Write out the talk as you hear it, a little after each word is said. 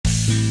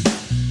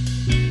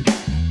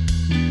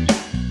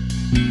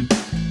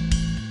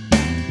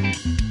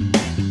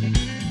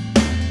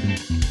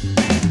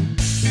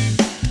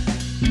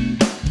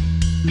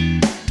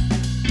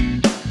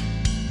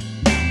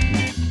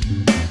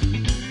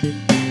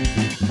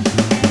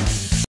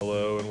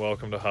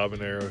Welcome to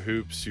Habanero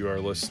Hoops. You are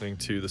listening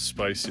to the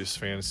spiciest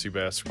fantasy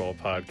basketball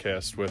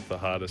podcast with the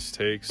hottest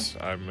takes.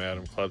 I'm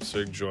Adam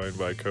Klepsig, joined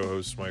by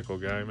co-host Michael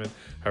Guyman.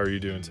 How are you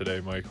doing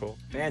today, Michael?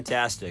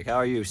 Fantastic. How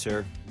are you,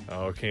 sir?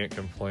 Oh, can't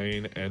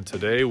complain. And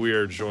today we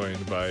are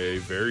joined by a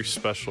very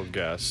special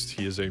guest.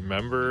 He is a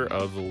member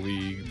of the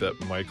league that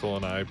Michael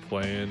and I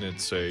play in.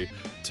 It's a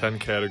 9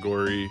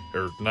 category,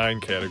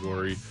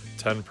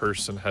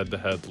 10-person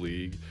head-to-head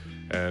league.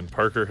 And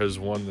Parker has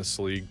won this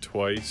league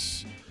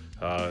twice.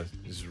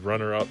 He's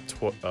runner-up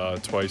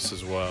twice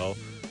as well,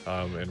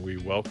 and we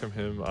welcome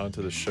him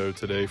onto the show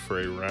today for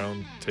a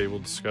round table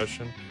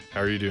discussion.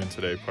 How are you doing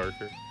today,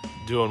 Parker?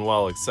 Doing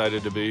well.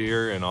 Excited to be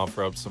here and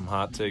offer up some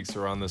hot takes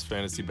around this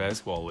fantasy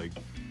basketball league.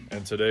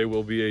 And today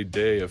will be a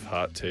day of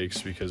hot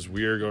takes because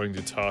we are going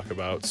to talk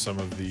about some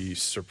of the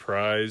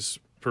surprise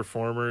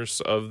performers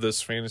of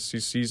this fantasy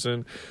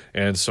season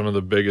and some of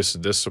the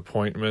biggest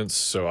disappointments.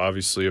 So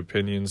obviously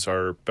opinions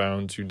are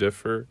bound to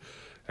differ.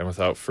 And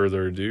without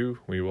further ado,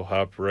 we will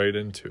hop right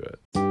into it.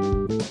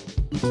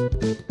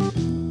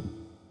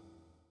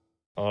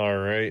 All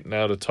right,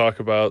 now to talk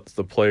about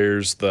the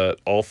players that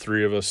all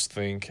three of us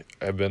think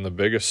have been the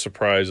biggest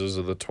surprises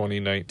of the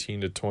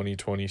 2019 to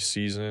 2020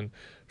 season.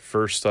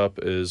 First up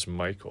is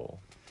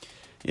Michael.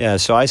 Yeah,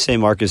 so I say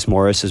Marcus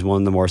Morris is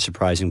one of the more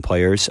surprising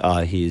players.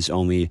 He's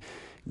only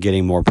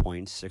getting more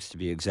points, 6 to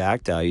be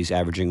exact. He's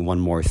averaging 1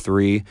 more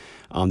 3.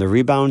 The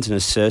rebounds and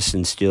assists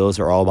and steals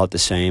are all about the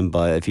same,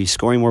 but if he's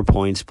scoring more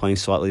points, playing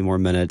slightly more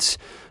minutes,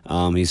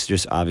 he's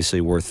just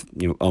obviously worth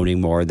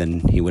owning more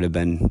than he would have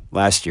been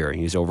last year.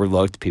 He's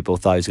overlooked. People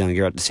thought he was going to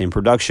get out the same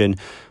production,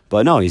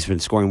 but no, he's been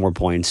scoring more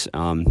points,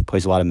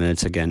 plays a lot of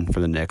minutes again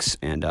for the Knicks,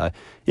 and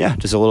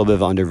just a little bit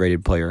of an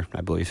underrated player,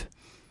 I believe.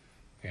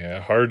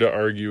 Yeah, hard to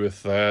argue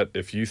with that.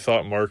 If you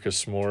thought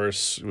Marcus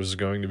Morris was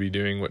going to be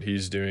doing what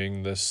he's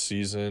doing this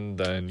season,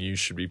 then you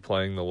should be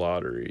playing the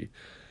lottery.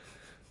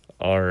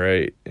 All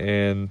right,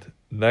 and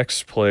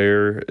next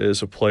player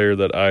is a player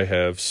that I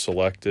have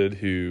selected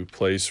who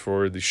plays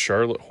for the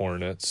Charlotte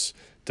Hornets,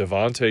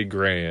 Devontae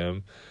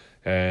Graham.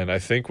 And I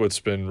think what's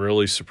been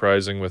really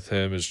surprising with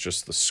him is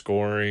just the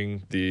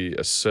scoring, the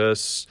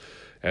assists,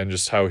 and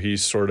just how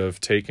he's sort of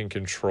taken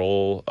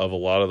control of a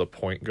lot of the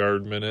point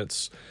guard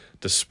minutes,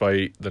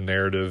 despite the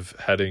narrative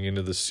heading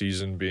into the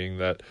season being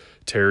that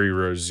Terry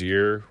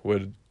Rozier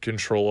would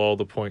control all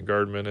the point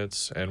guard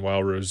minutes. And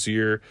while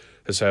Rozier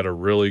has had a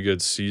really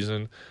good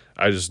season,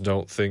 I just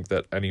don't think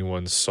that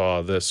anyone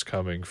saw this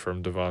coming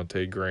from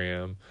Devontae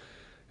Graham.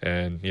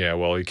 And yeah,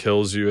 while he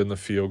kills you in the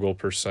field goal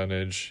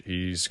percentage,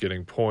 he's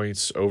getting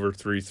points, over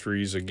 3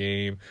 threes a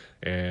game,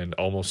 and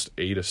almost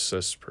 8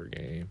 assists per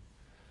game.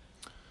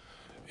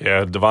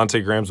 Yeah,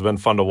 Devontae Graham's been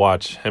fun to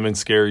watch. Him and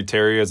Scary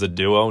Terry as a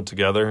duo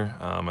together.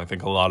 I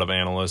think a lot of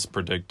analysts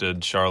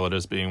predicted Charlotte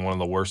as being one of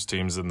the worst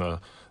teams in the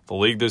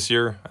league this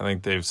year. I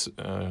think they've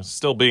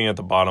still being at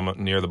the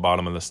bottom, near the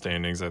bottom of the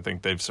standings. I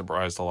think they've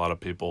surprised a lot of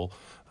people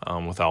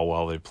with how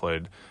well they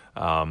played.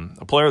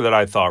 A player that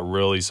I thought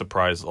really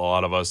surprised a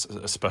lot of us,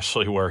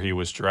 especially where he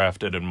was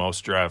drafted in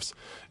most drafts,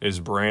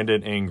 is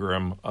Brandon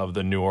Ingram of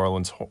the New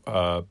Orleans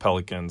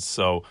Pelicans.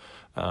 So,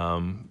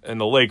 and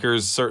the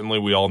Lakers, certainly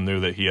we all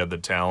knew that he had the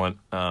talent.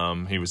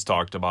 He was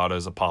talked about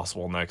as a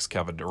possible next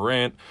Kevin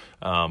Durant.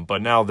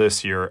 But now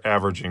this year,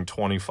 averaging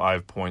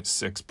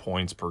 25.6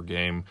 points per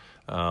game,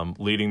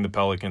 leading the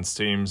Pelicans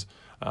teams.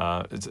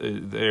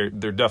 They're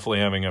definitely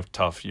having a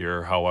tough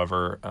year.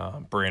 However,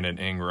 Brandon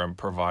Ingram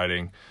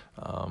providing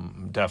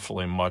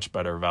definitely much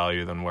better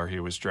value than where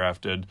he was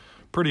drafted.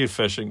 Pretty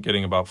efficient,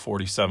 getting about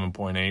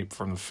 47.8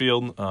 from the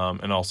field,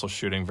 and also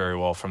shooting very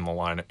well from the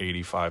line at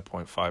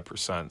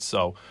 85.5%.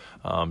 So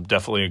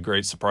definitely a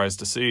great surprise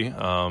to see.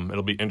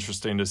 It'll be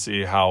interesting to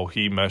see how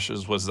he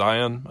meshes with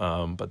Zion,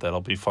 but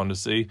that'll be fun to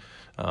see.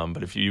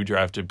 But if you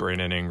drafted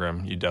Brandon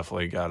Ingram, you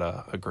definitely got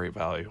a great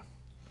value.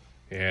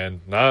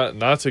 And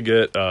not to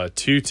get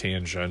too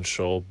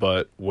tangential,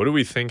 but what do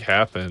we think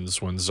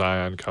happens when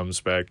Zion comes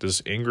back?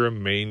 Does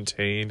Ingram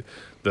maintain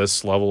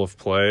this level of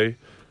play?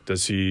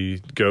 Does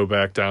he go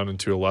back down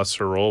into a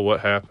lesser role?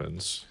 What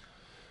happens?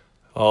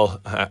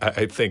 Well,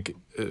 I think,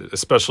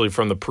 especially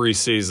from the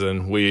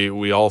preseason,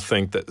 we all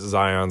think that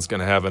Zion's going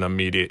to have an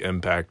immediate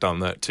impact on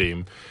that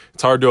team.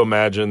 It's hard to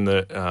imagine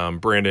that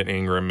Brandon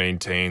Ingram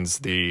maintains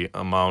the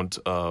amount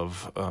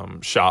of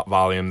shot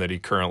volume that he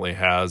currently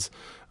has.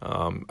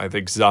 I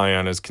think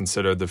Zion is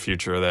considered the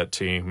future of that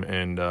team.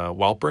 And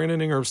while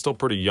Brandon Ingram's still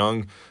pretty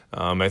young,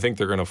 I think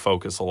they're going to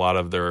focus a lot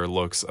of their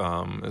looks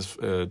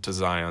to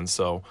Zion.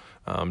 So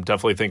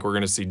definitely think we're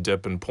going to see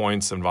dip in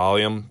points and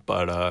volume,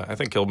 but I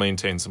think he'll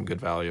maintain some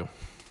good value.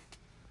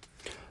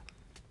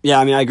 Yeah,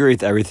 I mean, I agree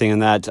with everything in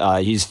that.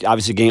 He's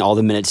obviously getting all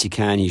the minutes he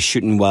can. He's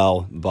shooting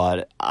well,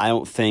 but I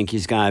don't think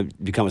he's going to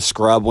become a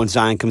scrub when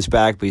Zion comes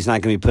back, but he's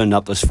not going to be putting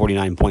up those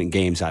 49-point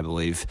games, I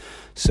believe.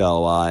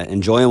 So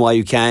enjoy him while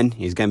you can.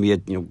 He's going to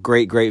be a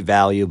great, great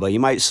value, but he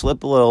might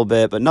slip a little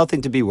bit, but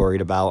nothing to be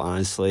worried about,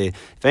 honestly.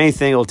 If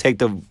anything, it'll take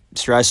the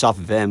stress off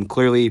of him.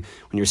 Clearly,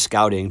 when you're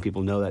scouting,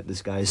 people know that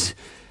this guy's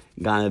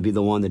going to be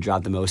the one to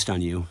drop the most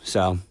on you.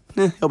 So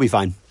he'll be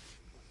fine.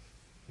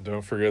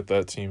 Don't forget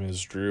that team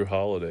is Drew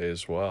Holiday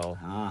as well.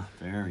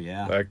 Fair,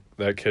 yeah.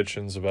 That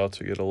kitchen's about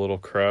to get a little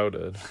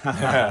crowded.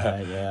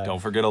 Yeah. Don't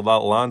forget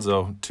about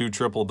Lonzo. 2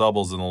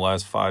 triple-doubles in the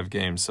last 5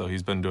 games, so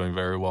he's been doing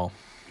very well.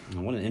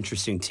 What an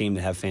interesting team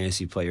to have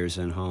fantasy players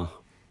in, huh?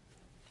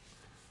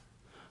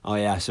 Oh,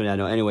 yeah. So, yeah,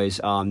 no. Anyways,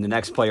 the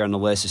next player on the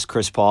list is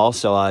Chris Paul.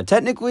 So,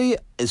 technically,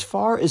 as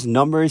far as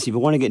numbers, if you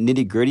want to get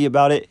nitty-gritty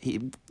about it, he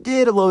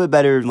did a little bit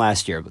better than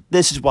last year. But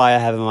this is why I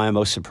have him on my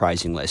most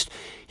surprising list.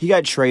 He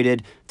got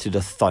traded to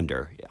the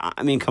Thunder.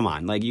 I mean, come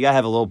on. Like, you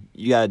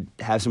gotta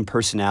have some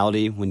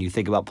personality when you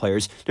think about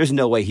players. There's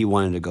no way he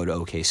wanted to go to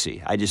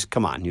OKC.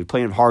 Come on. He was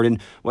playing at Harden,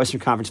 Western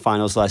Conference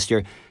Finals last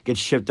year, gets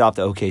shipped off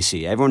to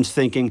OKC. Everyone's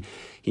thinking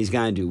he's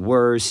going to do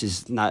worse,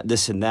 he's not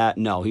this and that.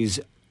 No, he's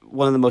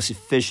one of the most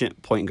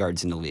efficient point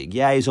guards in the league.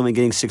 Yeah, he's only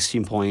getting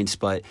 16 points,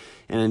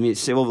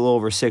 it's a little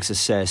over 6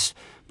 assists.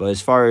 But as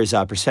far as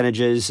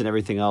percentages and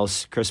everything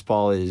else, Chris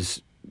Paul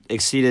is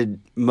exceeded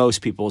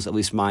most people's, at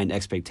least mine,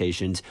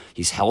 expectations.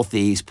 He's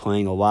healthy. He's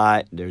playing a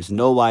lot. There's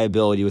no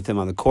liability with him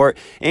on the court,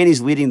 and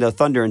he's leading the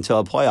Thunder into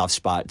a playoff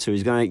spot. So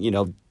he's going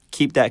to,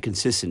 keep that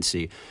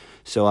consistency.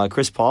 So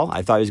Chris Paul,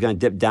 I thought he was going to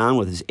dip down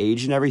with his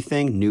age and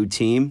everything. New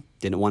team,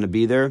 didn't want to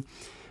be there.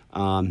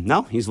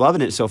 No, he's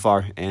loving it so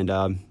far. And,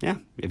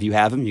 if you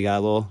have him, you got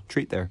a little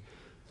treat there.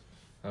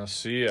 Now,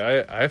 see,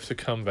 I have to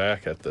come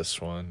back at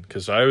this one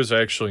because I was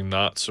actually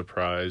not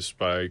surprised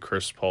by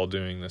Chris Paul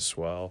doing this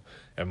well.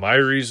 And my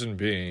reason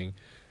being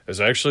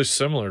is actually a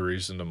similar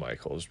reason to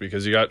Michael's,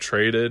 because he got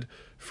traded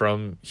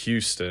from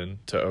Houston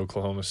to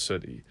Oklahoma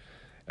City.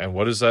 And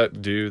what does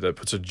that do? That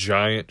puts a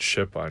giant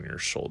chip on your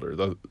shoulder.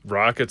 The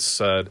Rockets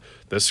said,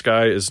 this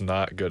guy is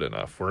not good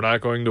enough. We're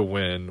not going to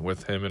win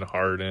with him and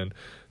Harden.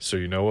 So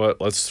you know what?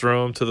 Let's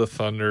throw him to the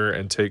Thunder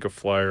and take a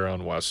flyer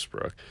on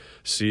Westbrook.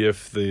 See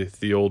if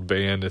the old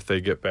band, if they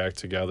get back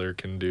together,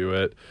 can do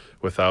it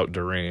without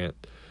Durant.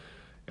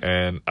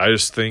 And I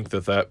just think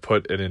that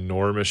put an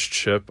enormous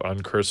chip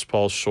on Chris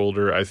Paul's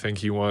shoulder. I think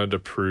he wanted to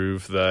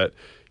prove that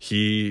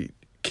he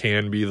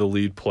can be the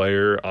lead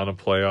player on a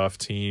playoff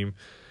team.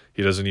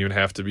 He doesn't even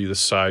have to be the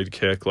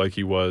sidekick like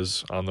he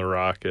was on the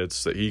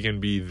Rockets, that he can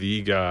be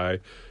the guy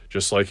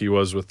just like he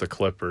was with the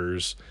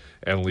Clippers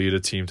and lead a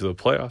team to the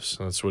playoffs.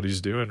 And that's what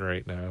he's doing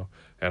right now.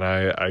 And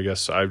I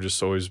guess I've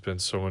just always been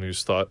someone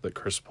who's thought that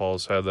Chris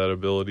Paul's had that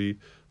ability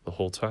the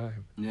whole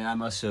time. Yeah, I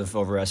must have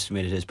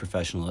overestimated his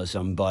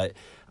professionalism, but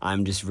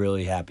I'm just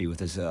really happy with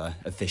his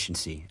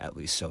efficiency, at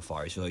least so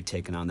far. He's really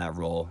taken on that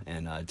role,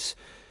 and it's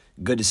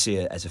good to see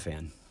it as a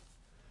fan.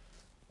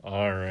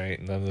 All right,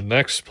 and then the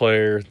next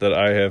player that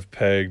I have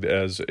pegged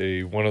as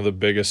one of the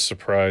biggest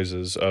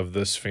surprises of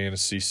this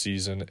fantasy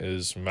season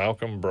is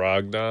Malcolm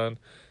Brogdon,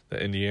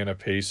 the Indiana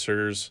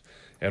Pacers.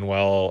 And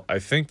while I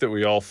think that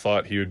we all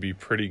thought he would be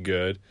pretty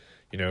good,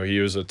 he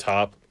was a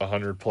top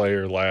 100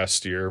 player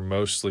last year,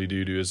 mostly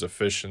due to his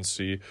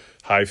efficiency,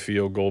 high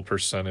field goal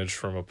percentage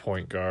from a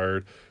point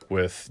guard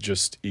with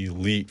just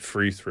elite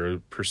free throw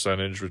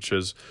percentage, which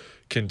has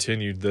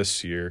continued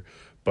this year.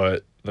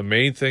 But the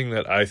main thing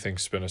that I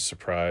think's been a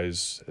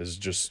surprise is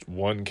just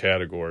one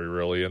category,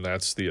 really, and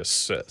that's the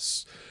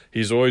assists.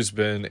 He's always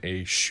been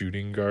a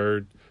shooting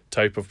guard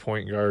type of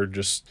point guard,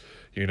 just,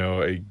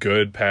 a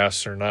good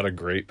passer, not a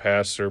great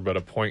passer, but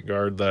a point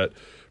guard that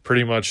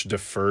pretty much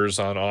defers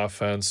on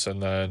offense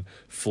and then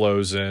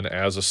flows in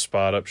as a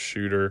spot-up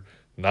shooter.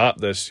 Not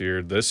this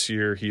year. This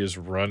year he is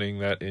running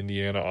that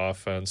Indiana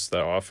offense.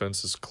 That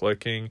offense is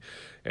clicking,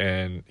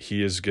 and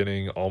he is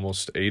getting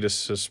almost 8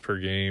 assists per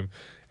game,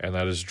 and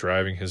that is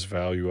driving his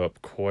value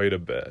up quite a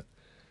bit.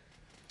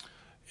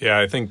 Yeah,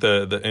 I think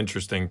the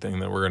interesting thing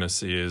that we're going to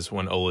see is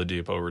when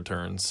Oladipo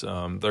returns.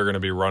 They're going to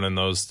be running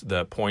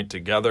that point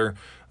together.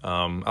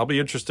 I'll be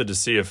interested to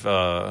see if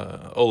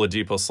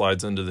Oladipo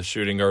slides into the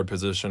shooting guard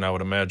position. I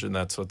would imagine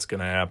that's what's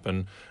going to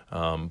happen.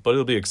 But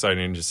it'll be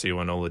exciting to see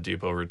when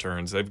Oladipo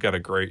returns. They've got a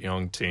great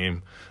young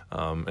team.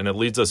 And it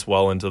leads us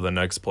well into the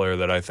next player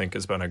that I think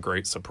has been a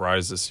great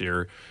surprise this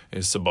year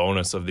is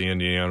Sabonis of the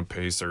Indiana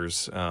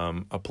Pacers.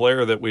 A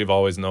player that we've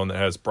always known that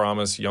has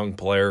promise, young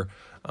player.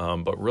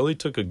 But really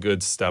took a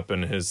good step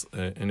in his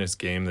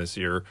game this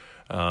year.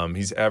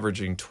 He's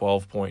averaging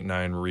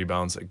 12.9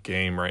 rebounds a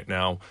game right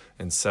now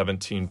and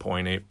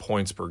 17.8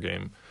 points per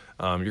game.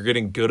 You're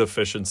getting good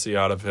efficiency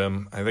out of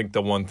him. I think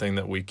the one thing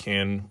that we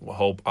can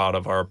hope out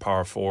of our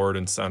power forward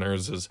and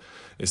centers is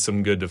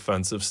some good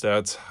defensive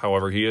stats.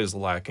 However, he is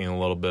lacking a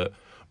little bit.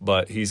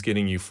 But he's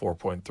getting you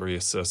 4.3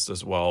 assists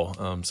as well,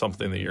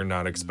 something that you're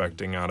not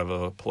expecting out of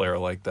a player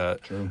like that.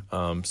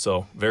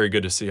 So very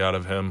good to see out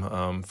of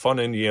him. Fun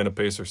Indiana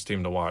Pacers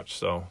team to watch,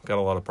 so got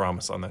a lot of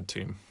promise on that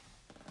team.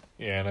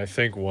 Yeah, and I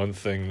think one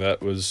thing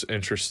that was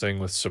interesting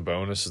with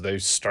Sabonis is they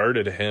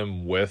started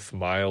him with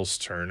Miles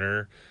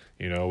Turner,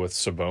 with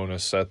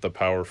Sabonis at the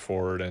power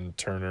forward and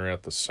Turner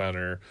at the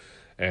center.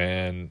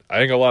 And I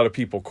think a lot of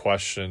people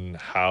question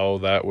how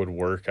that would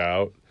work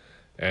out.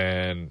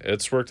 And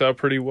it's worked out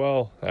pretty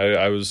well.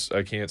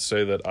 I can't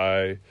say that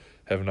I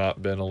have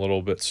not been a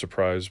little bit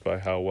surprised by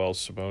how well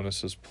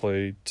Sabonis has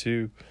played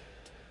too.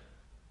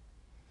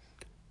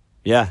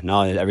 Yeah,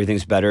 no,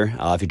 everything's better.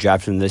 If you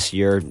draft him this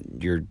year,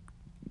 you're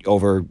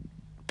over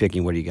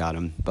picking what he got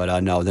him.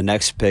 But no, the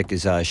next pick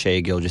is Shai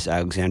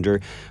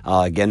Gilgeous-Alexander.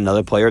 Again,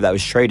 another player that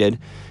was traded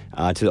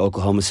to the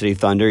Oklahoma City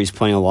Thunder. He's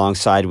playing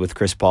alongside with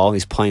Chris Paul.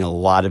 He's playing a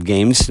lot of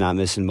games, not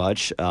missing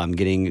much,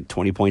 getting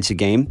 20 points a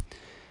game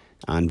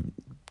on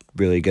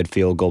really good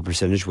field goal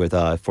percentage with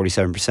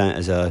 47%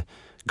 as a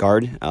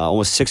guard,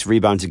 almost 6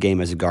 rebounds a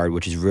game as a guard,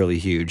 which is really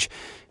huge,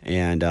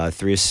 and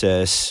 3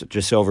 assists,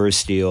 just over a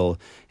steal,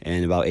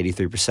 and about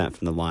 83%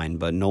 from the line.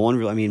 But no one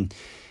really, I mean,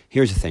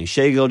 here's the thing.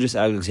 Shai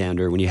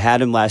Gilgeous-Alexander, when you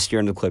had him last year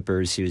in the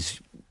Clippers, he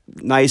was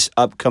nice,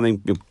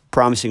 upcoming,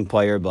 promising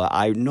player, but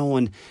I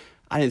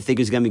didn't think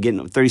he was going to be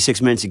getting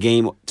 36 minutes a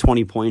game,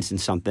 20 points and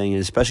something, and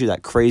especially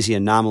that crazy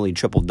anomaly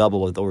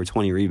triple-double with over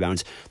 20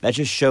 rebounds. That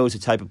just shows the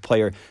type of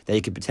player that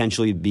he could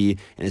potentially be,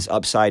 and his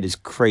upside is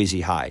crazy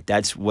high.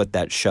 That's what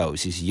that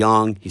shows. He's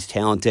young, he's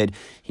talented,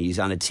 he's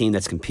on a team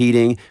that's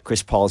competing.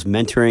 Chris Paul's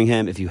mentoring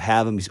him. If you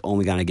have him, he's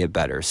only going to get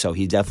better. So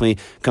he definitely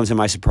comes on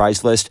my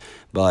surprise list,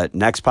 but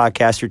next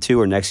podcast or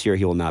two or next year,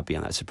 he will not be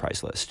on that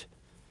surprise list.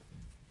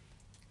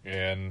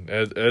 And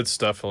it's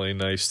definitely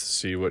nice to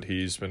see what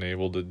he's been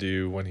able to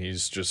do when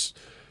he's just,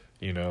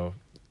 he's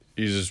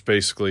just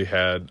basically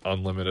had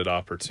unlimited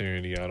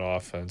opportunity on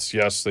offense.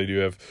 Yes, they do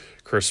have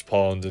Chris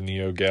Paul and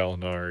Danilo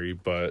Gallinari,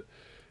 but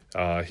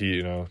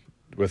he,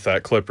 with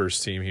that Clippers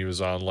team he was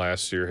on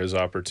last year, his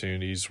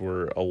opportunities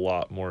were a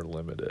lot more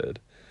limited.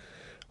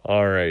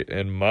 All right,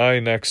 and my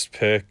next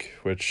pick,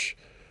 which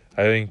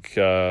I think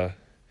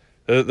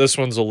this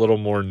one's a little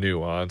more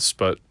nuanced,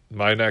 but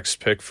my next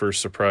pick for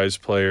surprise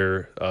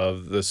player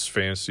of this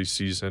fantasy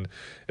season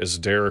is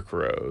Derrick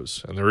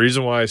Rose. And the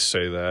reason why I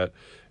say that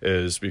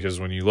is because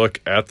when you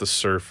look at the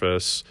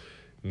surface,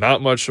 not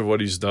much of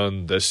what he's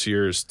done this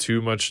year is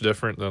too much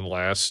different than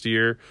last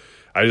year.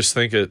 I just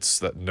think it's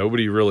that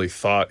nobody really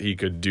thought he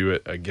could do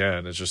it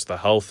again. It's just the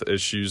health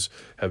issues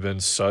have been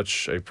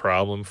such a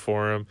problem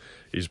for him.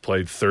 He's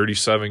played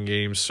 37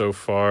 games so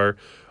far,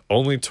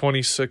 only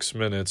 26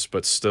 minutes,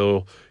 but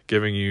still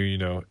giving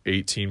you,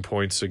 18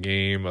 points a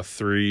game,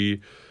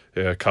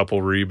 a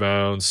couple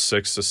rebounds,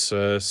 6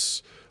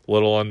 assists,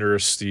 little under a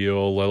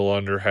steal, little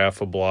under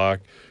half a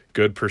block,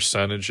 good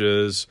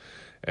percentages,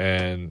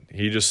 and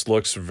he just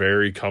looks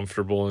very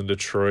comfortable in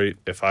Detroit.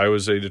 If I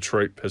was a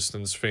Detroit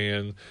Pistons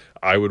fan,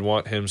 I would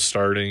want him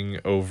starting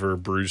over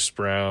Bruce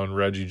Brown,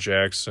 Reggie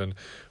Jackson,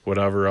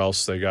 whatever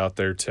else they got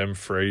there, Tim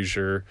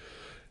Frazier.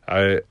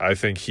 I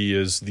think he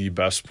is the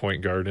best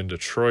point guard in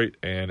Detroit,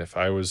 and if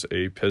I was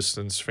a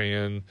Pistons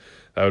fan,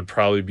 that would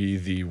probably be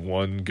the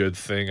one good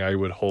thing I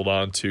would hold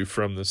on to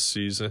from this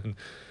season.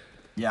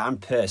 Yeah, I'm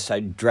pissed. I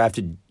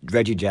drafted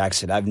Reggie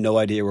Jackson. I have no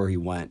idea where he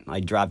went. I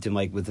dropped him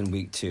within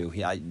week 2.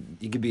 Yeah,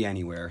 he could be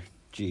anywhere.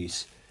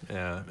 Jeez.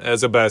 Yeah,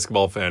 as a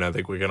basketball fan, I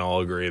think we can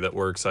all agree that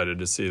we're excited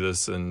to see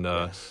this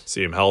and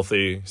see him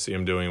healthy, see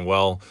him doing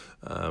well.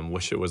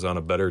 Wish it was on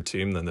a better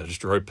team than the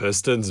Detroit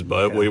Pistons,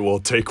 but we will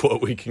take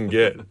what we can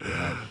get.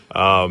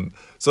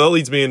 So that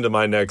leads me into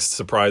my next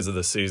surprise of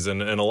the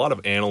season, and a lot of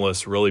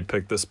analysts really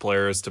picked this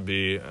player as to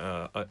be,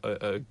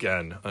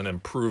 again, an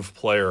improved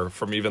player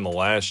from even the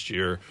last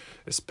year,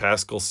 is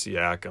Pascal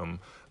Siakam.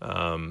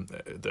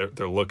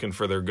 They're looking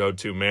for their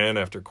go-to man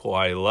after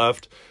Kawhi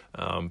left.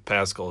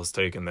 Pascal has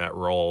taken that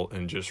role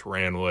and just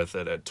ran with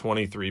it at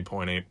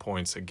 23.8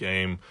 points a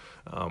game.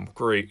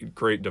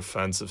 Great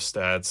defensive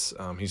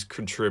stats. He's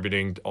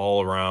contributing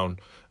all around.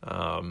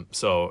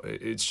 So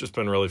it's just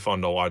been really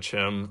fun to watch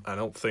him. I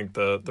don't think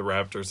the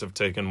Raptors have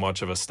taken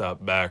much of a step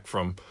back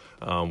from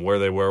where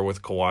they were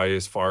with Kawhi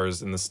as far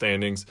as in the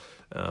standings.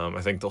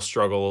 I think they'll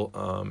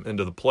struggle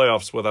into the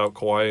playoffs without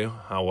Kawhi.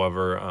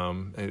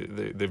 However,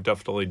 they've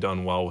definitely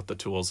done well with the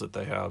tools that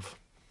they have.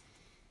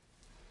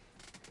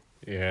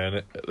 Yeah,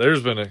 and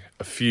there's been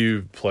a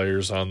few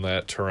players on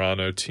that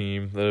Toronto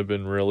team that have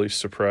been really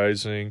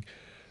surprising.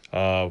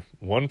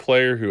 One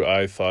player who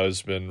I thought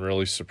has been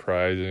really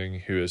surprising,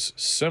 who is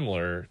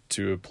similar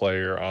to a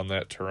player on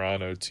that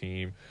Toronto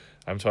team,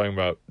 I'm talking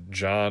about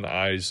John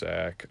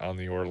Isaac on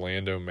the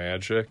Orlando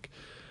Magic.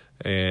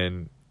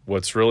 And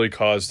what's really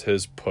caused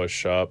his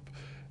push up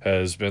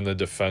has been the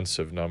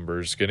defensive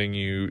numbers, getting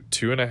you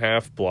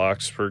 2.5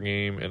 blocks per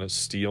game and a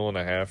steal and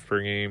a half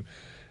per game.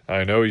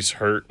 I know he's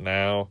hurt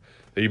now.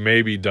 He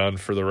may be done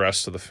for the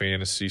rest of the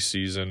fantasy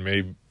season,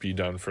 may be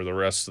done for the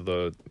rest of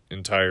the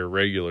entire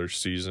regular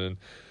season.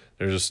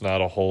 There's just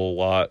not a whole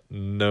lot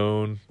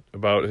known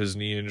about his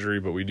knee injury,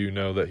 but we do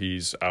know that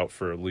he's out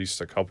for at least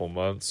a couple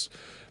months.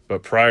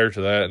 But prior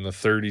to that, in the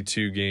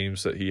 32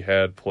 games that he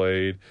had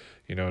played,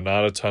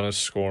 not a ton of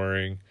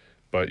scoring,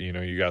 but,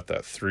 you got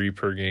that 3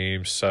 per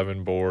game,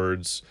 7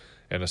 boards,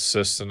 an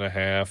assist and a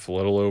half, a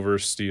little over a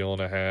steal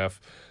and a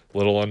half, a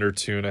little under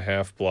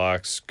 2.5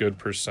 blocks, good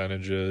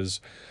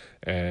percentages.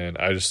 And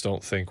I just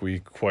don't think we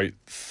quite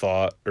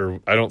thought, or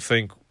I don't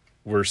think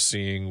we're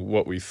seeing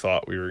what we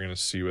thought we were going to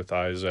see with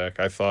Isaac.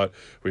 I thought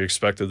we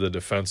expected the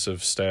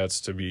defensive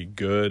stats to be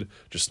good,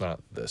 just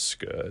not this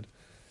good.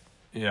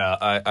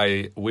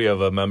 Yeah, we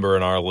have a member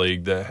in our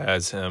league that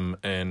has him,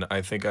 and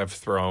I think I've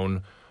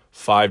thrown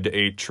 5 to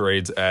 8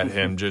 trades at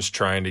him just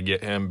trying to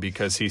get him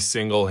because he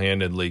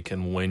single-handedly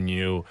can win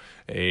you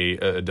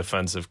a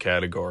defensive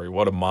category.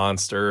 What a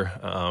monster.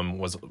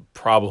 Was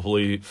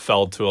probably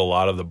fell to a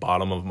lot of the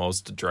bottom of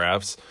most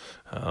drafts.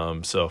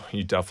 So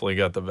you definitely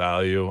got the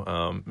value.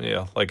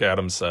 Yeah, like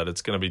Adam said,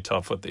 it's going to be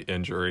tough with the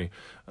injury.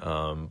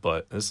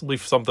 But this will be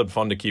something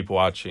fun to keep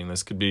watching.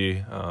 This could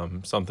be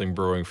something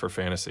brewing for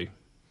fantasy.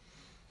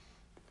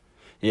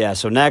 Yeah,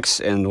 so next,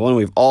 and the one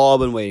we've all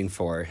been waiting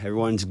for,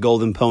 everyone's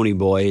golden pony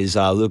boy, is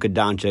Luka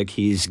Doncic.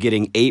 He's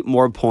getting 8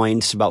 more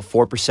points, about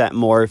 4%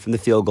 more from the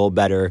field goal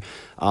better.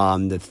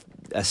 The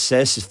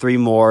assists is 3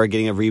 more,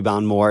 getting a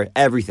rebound more.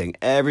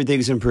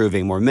 Everything's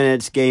improving. More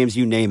minutes, games,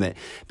 you name it.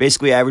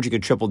 Basically averaging a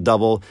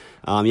triple-double.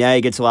 Yeah,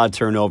 he gets a lot of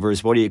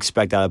turnovers. What do you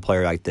expect out of a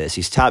player like this?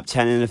 He's top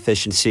 10 in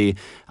efficiency.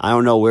 I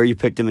don't know where you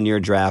picked him in your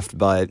draft,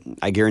 but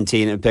I guarantee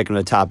you didn't pick him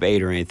in the top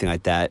 8 or anything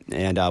like that.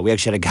 And we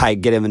actually had a guy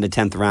get him in the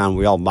 10th round.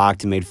 We all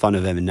mocked and made fun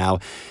of him, and now,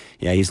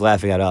 yeah, he's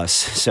laughing at us.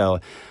 So,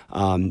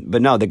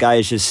 but no, the guy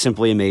is just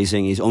simply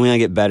amazing. He's only going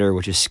to get better,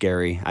 which is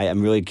scary.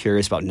 I'm really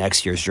curious about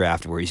next year's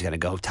draft where he's going to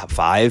go top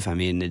 5. I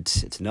mean,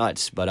 it's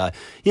nuts. But,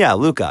 yeah,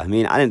 Luka, I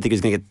mean, I didn't think he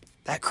was going to get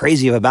that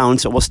crazy of a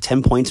bounce, almost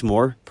 10 points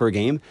more per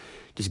game.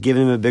 Just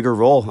giving him a bigger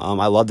role.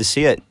 I love to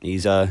see it.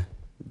 It's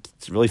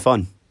really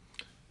fun.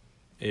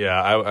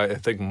 Yeah, I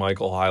think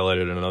Michael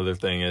highlighted another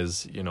thing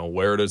is,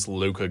 where does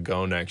Luka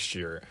go next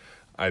year?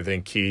 I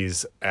think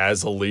he's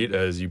as elite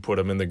as you put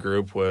him in the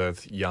group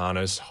with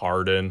Giannis,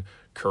 Harden,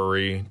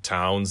 Curry,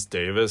 Towns,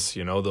 Davis.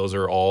 Those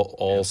are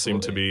all seem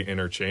to be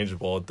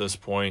interchangeable at this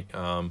point.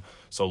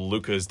 So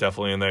Luka is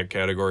definitely in that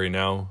category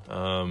now.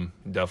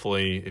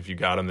 Definitely, if you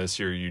got him this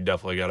year, you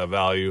definitely got a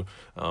value.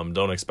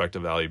 Don't expect a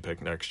value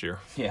pick next year.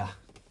 Yeah.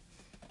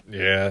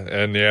 Yeah,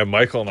 and yeah,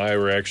 Michael and I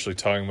were actually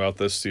talking about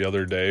this the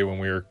other day when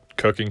we were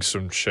cooking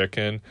some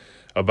chicken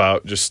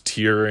about just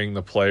tiering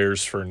the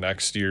players for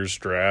next year's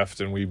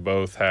draft, and we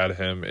both had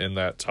him in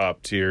that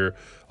top tier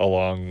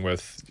along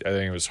with, I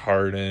think it was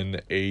Harden,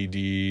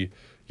 AD,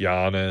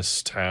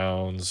 Giannis,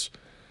 Towns,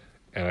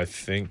 and I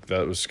think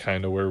that was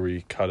kind of where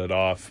we cut it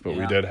off, but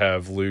we did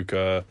have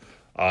Luka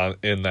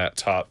in that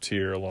top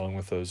tier along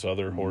with those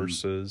other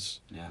horses.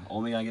 Yeah,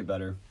 only I get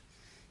better.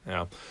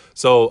 Yeah.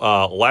 So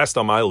last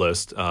on my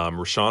list,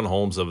 Richaun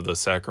Holmes of the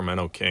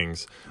Sacramento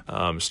Kings.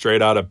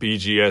 Straight out of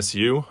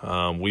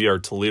BGSU. We are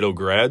Toledo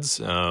grads,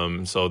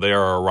 so they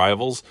are our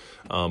rivals.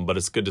 But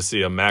it's good to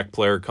see a MAC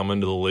player come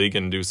into the league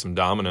and do some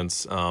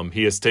dominance.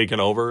 He has taken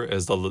over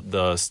as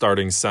the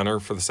starting center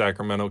for the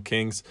Sacramento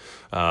Kings.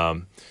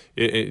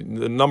 The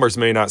numbers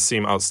may not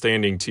seem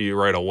outstanding to you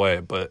right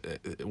away, but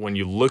when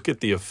you look at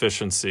the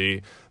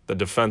efficiency, the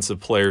defensive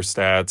player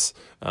stats,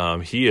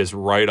 he is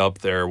right up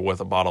there with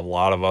about a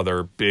lot of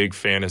other big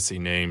fantasy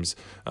names.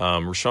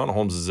 Richaun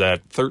Holmes is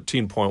at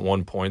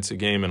 13.1 points a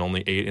game and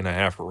only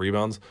 8.5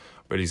 rebounds,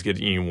 but he's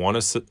getting you one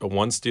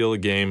steal a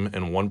game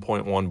and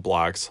 1.1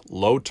 blocks,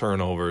 low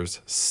turnovers,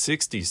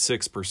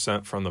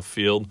 66% from the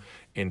field,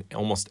 and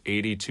almost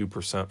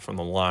 82% from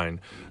the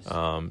line.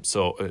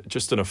 So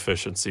just an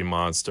efficiency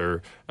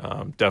monster.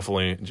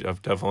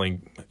 Definitely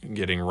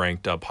getting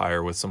ranked up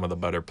higher with some of the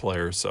better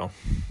players. So.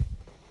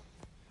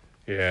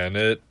 Yeah,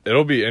 and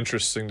it'll be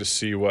interesting to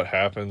see what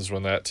happens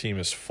when that team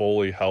is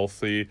fully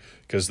healthy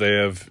because they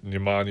have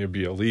Nemanja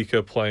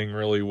Bjelica playing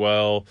really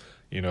well.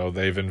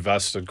 They've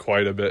invested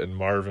quite a bit in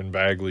Marvin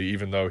Bagley,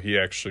 even though he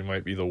actually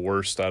might be the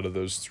worst out of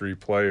those 3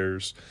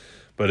 players.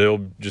 But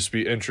it'll just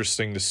be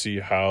interesting to see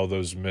how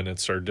those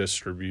minutes are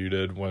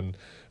distributed when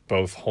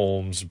both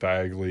Holmes,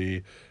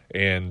 Bagley,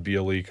 and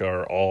Bjelica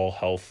are all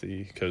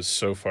healthy because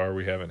so far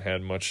we haven't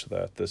had much of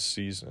that this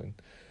season.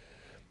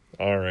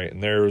 All right,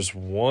 and there was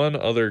one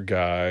other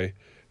guy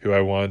who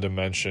I wanted to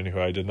mention who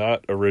I did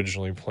not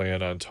originally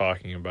plan on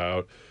talking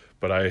about,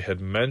 but I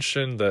had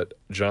mentioned that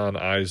John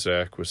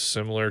Isaac was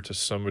similar to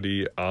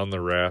somebody on the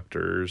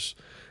Raptors,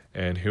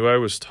 and who I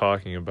was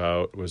talking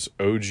about was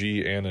OG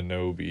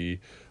Anunoby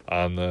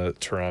on the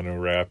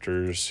Toronto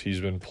Raptors.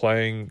 He's been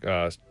playing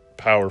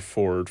power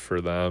forward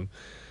for them,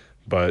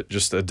 but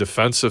just a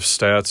defensive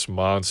stats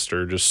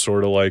monster, just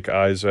sort of like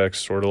Isaac,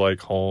 sort of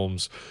like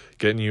Holmes,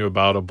 getting you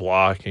about a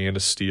block and a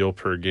steal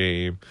per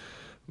game.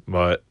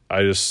 But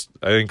I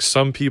think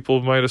some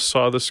people might have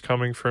saw this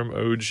coming from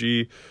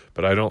OG,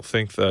 but I don't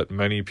think that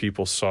many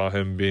people saw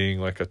him being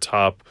like a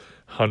top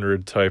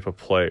 100 type of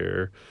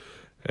player.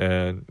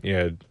 And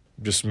yeah,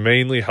 just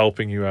mainly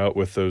helping you out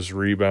with those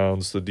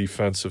rebounds, the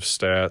defensive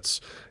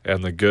stats,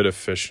 and the good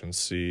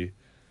efficiency.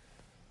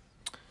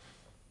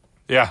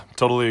 Yeah,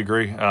 totally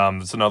agree.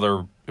 It's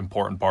another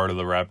important part of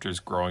the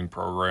Raptors' growing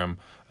program.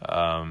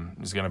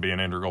 Is going to be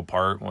an integral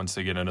part once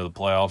they get into the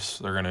playoffs.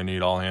 They're going to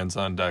need all hands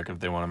on deck if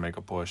they want to make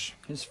a push.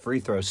 His free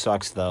throw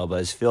sucks, though, but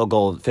his field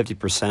goal,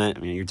 50%. I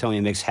mean, you're telling me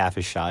he makes half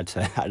his shots.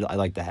 I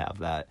like to have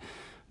that.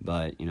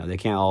 But, they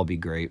can't all be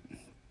great.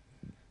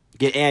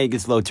 And he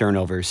gets low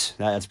turnovers.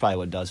 That's probably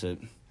what does it.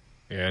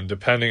 And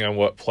depending on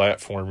what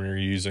platform you're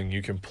using,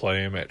 you can play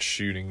him at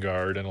shooting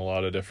guard in a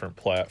lot of different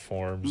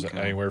platforms,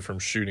 anywhere from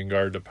shooting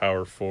guard to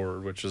power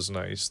forward, which is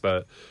nice,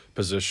 that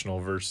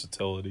positional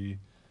versatility.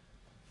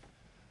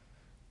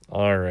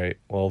 All right,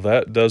 well,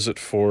 that does it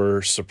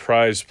for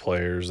surprise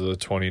players of the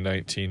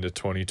 2019 to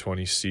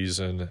 2020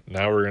 season.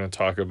 Now we're going to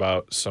talk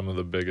about some of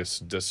the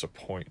biggest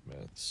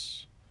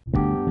disappointments.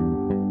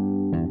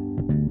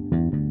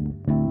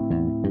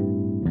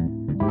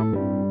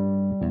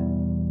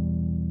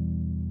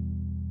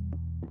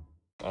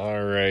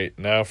 All right,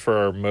 now for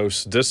our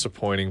most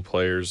disappointing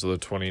players of the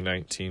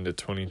 2019 to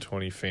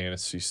 2020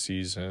 fantasy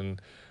season.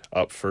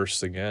 Up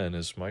first again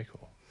is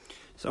Michael.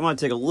 So I'm going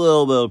to take a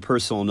little bit of a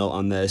personal note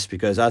on this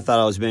because I thought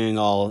I was being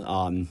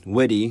all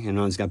witty, and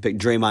I was going to pick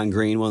Draymond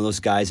Green, one of those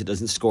guys that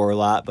doesn't score a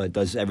lot but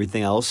does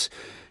everything else.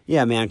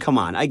 Yeah, man, come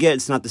on. I get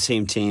it's not the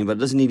same team, but it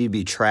doesn't need to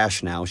be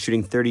trash now.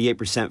 Shooting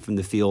 38% from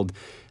the field,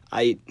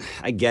 I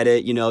get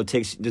it.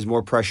 There's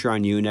more pressure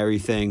on you and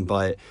everything,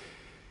 but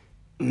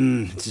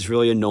it's just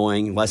really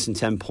annoying. Less than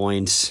 10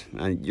 points.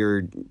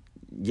 You're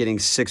getting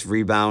 6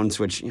 rebounds,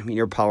 which,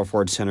 you're a power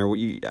forward center.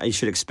 I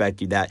should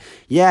expect you that.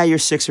 Yeah, your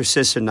 6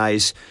 assists are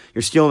nice.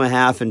 You're stealing a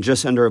half and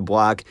just under a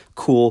block.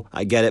 Cool,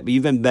 I get it. But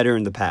you've been better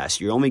in the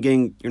past. You're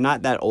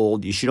not that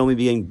old. You should only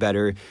be getting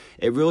better.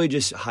 It really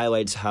just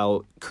highlights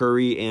how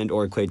Curry and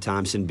or Klay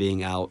Thompson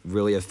being out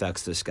really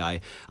affects this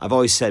guy. I've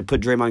always said,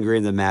 put Draymond Green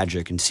in the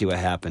Magic and see what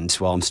happens.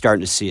 Well, I'm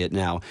starting to see it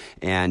now.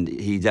 And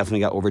he definitely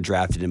got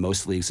overdrafted in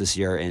most leagues this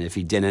year. And if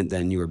he didn't,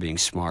 then you were being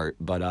smart.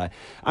 But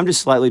I'm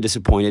just slightly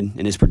disappointed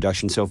in his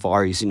production so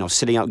far. He's,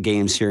 sitting out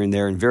games here and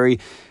there and very,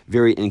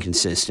 very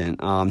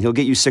inconsistent. He'll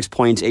get you 6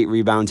 points, 8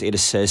 rebounds, 8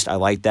 assists. I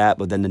like that.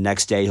 But then the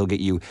next day he'll get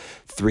you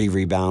 3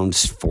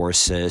 rebounds, 4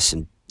 assists,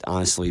 and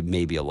honestly,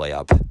 maybe a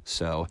layup.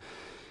 So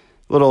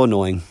a little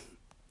annoying.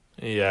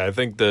 Yeah, I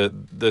think that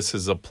this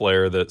is a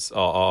player that's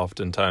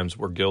oftentimes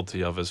we're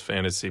guilty of as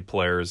fantasy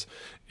players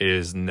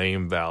is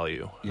name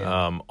value.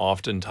 Yeah.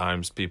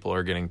 Oftentimes people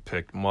are getting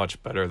picked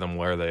much better than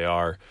where they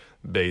are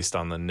based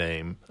on the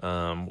name.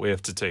 We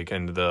have to take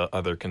into the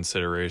other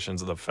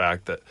considerations of the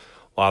fact that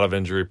a lot of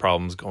injury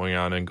problems going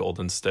on in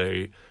Golden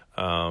State.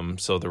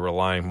 So they're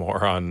relying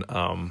more on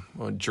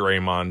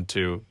Draymond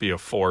to be a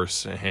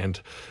force, and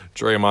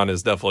Draymond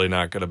is definitely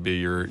not going to be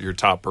your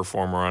top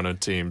performer on a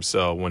team.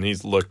 So when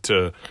he's looked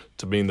to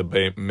being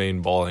the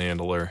main ball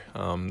handler,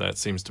 that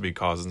seems to be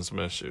causing some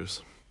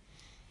issues.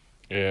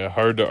 Yeah,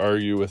 hard to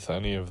argue with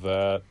any of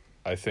that.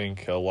 I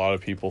think a lot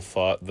of people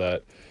thought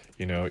that,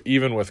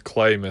 even with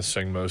Klay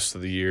missing most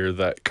of the year,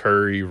 that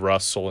Curry,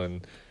 Russell,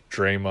 and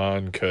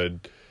Draymond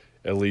could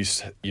at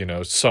least,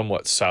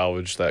 somewhat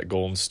salvage that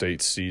Golden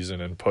State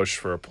season and push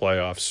for a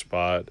playoff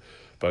spot.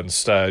 But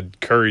instead,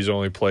 Curry's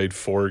only played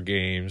 4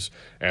 games,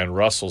 and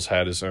Russell's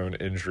had his own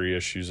injury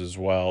issues as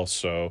well.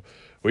 So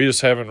we just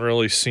haven't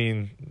really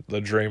seen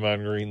the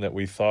Draymond Green that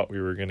we thought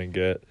we were going to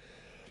get.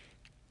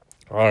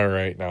 All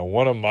right, now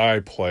one of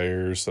my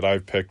players that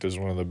I've picked as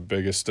one of the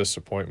biggest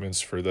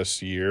disappointments for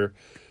this year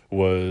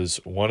was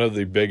one of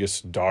the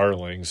biggest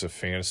darlings of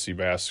fantasy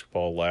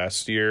basketball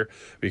last year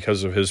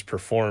because of his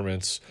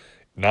performance,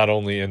 not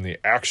only in the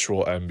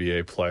actual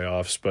NBA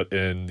playoffs, but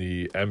in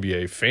the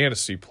NBA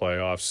fantasy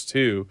playoffs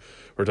too.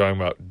 We're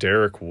talking about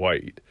Derek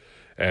White.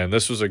 And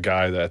this was a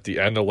guy that at the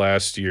end of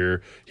last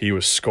year, he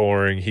was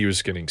scoring, he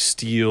was getting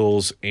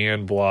steals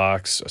and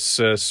blocks,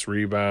 assists,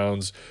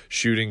 rebounds,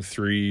 shooting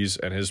threes,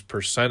 and his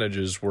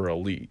percentages were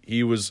elite.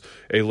 He was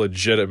a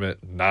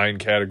legitimate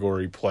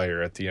 9-category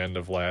player at the end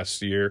of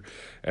last year,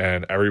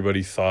 and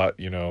everybody thought,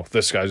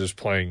 this guy's just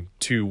playing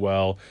too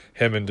well.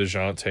 Him and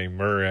DeJounte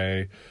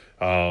Murray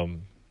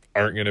aren't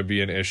going to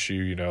be an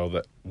issue,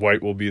 that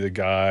White will be the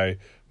guy,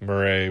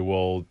 Murray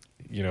will,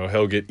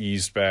 he'll get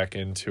eased back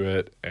into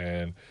it,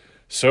 and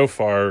so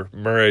far,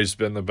 Murray's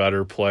been the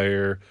better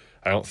player.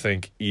 I don't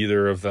think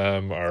either of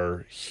them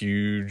are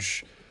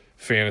huge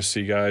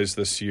fantasy guys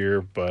this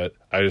year, but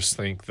I just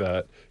think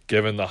that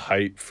given the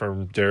hype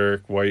from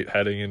Derek White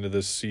heading into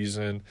this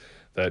season,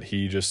 that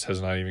he just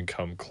has not even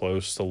come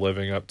close to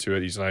living up to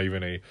it. He's not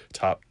even a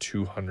top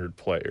 200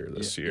 player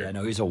this year. Yeah,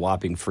 no, he's a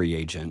whopping free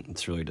agent.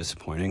 It's really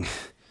disappointing.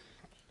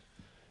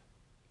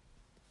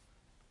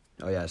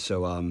 Oh, yeah,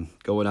 so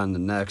going on to the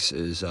next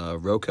is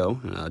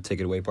Rocco. Take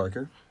it away,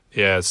 Parker.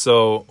 Yeah,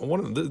 so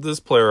this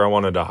player I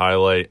wanted to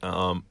highlight,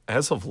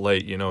 as of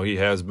late, he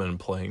has been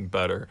playing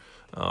better.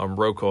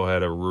 Rocco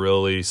had a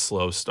really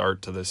slow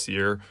start to this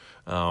year.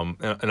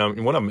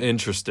 What I'm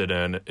interested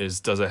in is,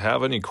 does it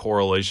have any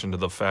correlation to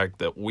the fact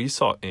that we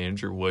saw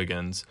Andrew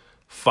Wiggins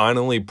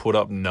finally put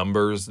up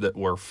numbers that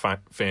were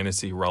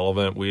fantasy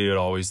relevant. We had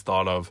always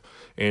thought of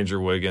Andrew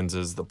Wiggins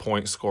as the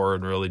point scorer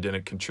and really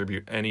didn't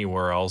contribute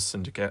anywhere else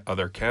into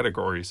other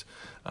categories.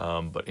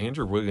 But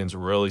Andrew Wiggins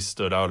really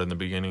stood out in the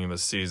beginning of the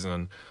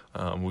season.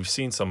 We've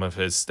seen some of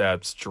his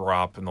stats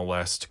drop in the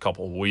last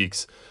couple of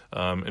weeks,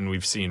 and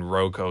we've seen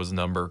Roko's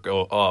number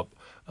go up.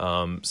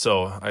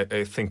 So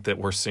I think that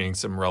we're seeing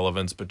some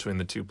relevance between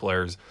the two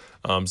players.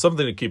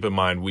 Something to keep in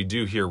mind, we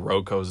do hear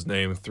Roko's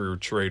name through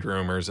trade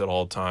rumors at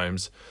all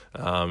times.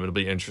 It'll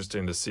be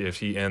interesting to see if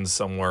he ends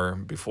somewhere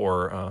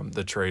before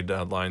the trade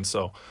deadline.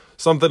 So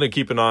something to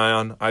keep an eye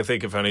on. I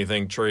think if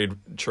anything, trade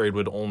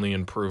would only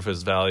improve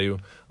his value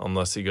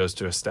unless he goes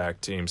to a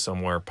stacked team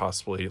somewhere,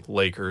 possibly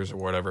Lakers or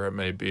whatever it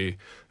may be.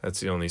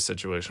 That's the only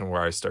situation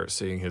where I start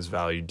seeing his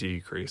value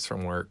decrease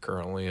from where it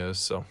currently is.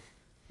 So.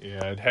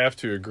 Yeah, I'd have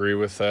to agree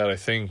with that. I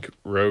think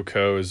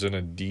Roko is in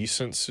a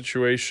decent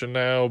situation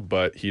now,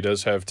 but he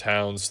does have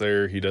Towns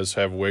there. He does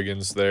have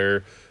Wiggins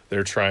there.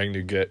 They're trying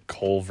to get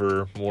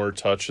Culver more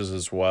touches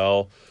as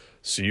well.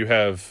 So you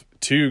have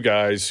two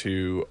guys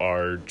who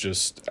are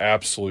just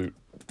absolute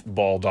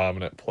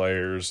ball-dominant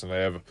players, and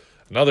they have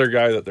another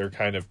guy that they're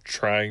kind of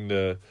trying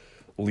to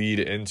lead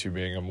into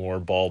being a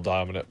more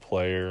ball-dominant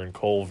player in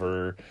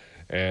Culver.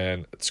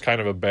 And it's kind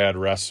of a bad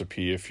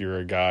recipe if you're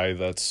a guy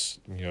that's,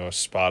 a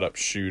spot-up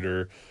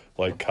shooter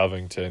like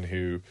Covington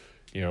who,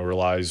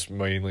 relies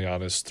mainly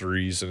on his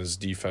threes and his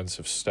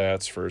defensive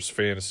stats for his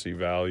fantasy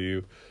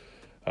value.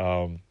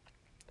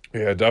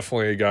 Yeah,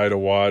 definitely a guy to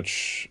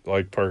watch.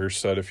 Like Parker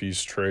said, if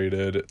he's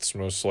traded, it's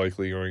most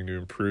likely going to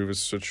improve his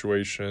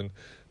situation,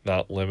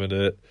 not limit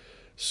it.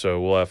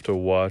 So we'll have to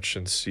watch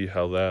and see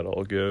how that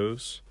all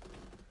goes.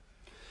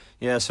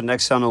 Yeah, so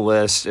next on the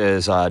list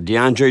is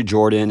DeAndre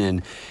Jordan.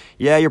 And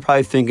yeah, you're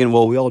probably thinking,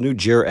 well, we all knew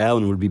Jarrett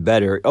Allen would be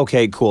better.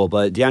 Okay, cool.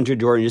 But DeAndre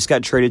Jordan just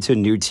got traded to a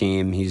new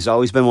team. He's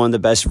always been one of the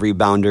best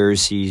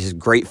rebounders. He's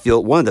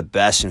one of the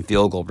best in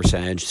field goal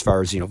percentage as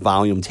far as,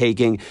 volume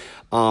taking.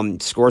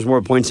 Scores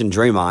more points than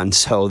Draymond,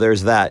 so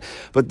there's that.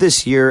 But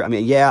this year,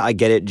 I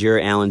get it.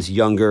 Jarrett Allen's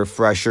younger,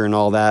 fresher, and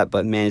all that,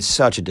 but man, it's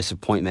such a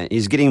disappointment.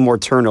 He's getting more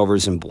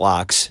turnovers and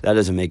blocks. That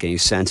doesn't make any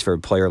sense for a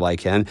player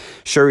like him.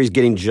 Sure, he's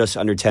getting just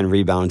under 10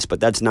 rebounds, but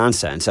that's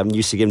nonsense. I'm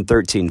used to getting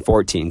 13,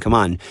 14. Come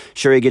on.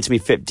 Sure, he gets me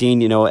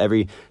 15,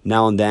 every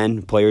now and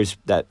then,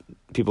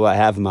 people that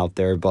have him out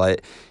there,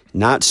 but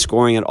not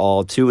scoring at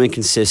all, too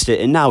inconsistent,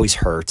 and now he's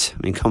hurt.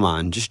 Come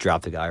on, just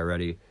drop the guy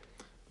already.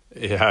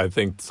 Yeah, I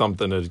think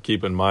something to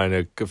keep in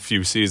mind a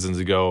few seasons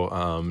ago,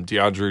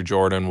 DeAndre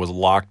Jordan was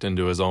locked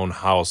into his own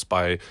house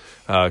by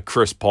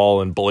Chris Paul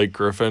and Blake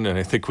Griffin, and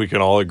I think we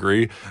can all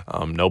agree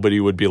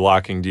nobody would be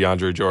locking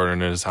DeAndre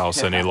Jordan in his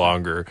house any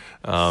longer.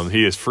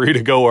 He is free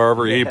to go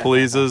wherever he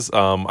pleases.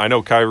 I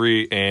know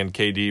Kyrie and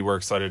KD were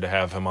excited to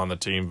have him on the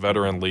team,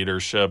 veteran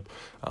leadership,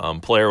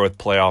 player with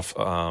playoff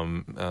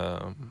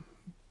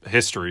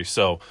history,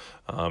 so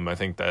I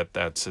think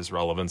that's his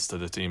relevance to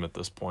the team at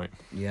this point.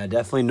 Yeah,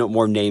 definitely no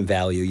more name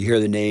value. You hear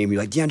the name,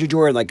 you're like, DeAndre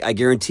Jordan, like I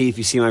guarantee if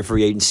you see him on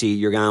free agency,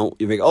 you're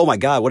like, oh my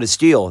God, what a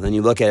steal. And then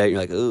you look at it, you're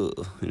like, oh,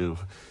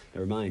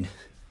 never mind.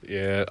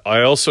 Yeah,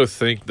 I also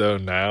think, though,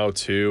 now,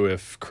 too,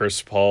 if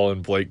Chris Paul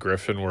and Blake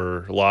Griffin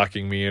were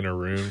locking me in a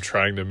room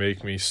trying to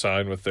make me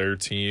sign with their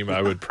team,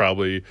 I would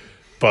probably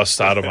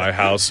bust out of my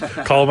house,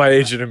 call my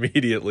agent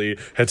immediately,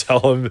 and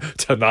tell him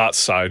to not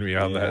sign me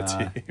on that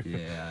team.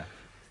 Yeah.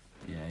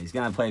 Yeah, he's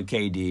going to play with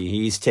KD.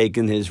 He's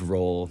taken his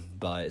role,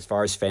 but as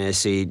far as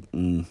fantasy,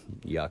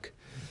 yuck.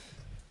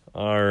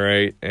 All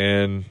right,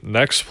 and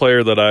next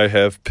player that I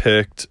have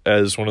picked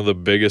as one of the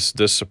biggest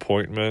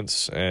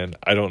disappointments, and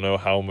I don't know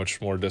how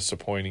much more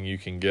disappointing you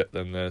can get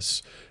than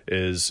this,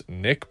 is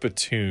Nick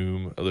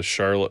Batum of the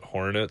Charlotte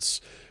Hornets,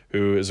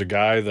 who is a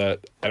guy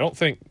that I don't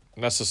think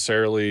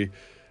necessarily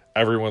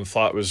everyone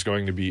thought was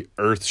going to be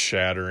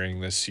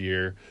earth-shattering this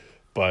year.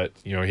 But,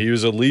 he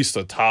was at least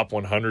a top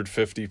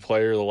 150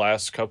 player the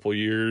last couple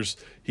years.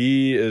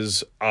 He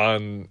is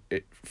on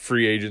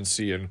free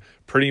agency in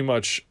pretty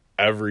much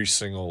every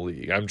single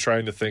league. I'm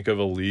trying to think of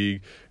a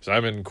league, because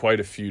I'm in quite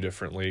a few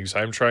different leagues.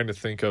 I'm trying to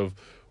think of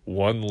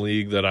one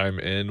league that I'm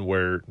in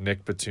where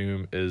Nick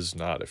Batum is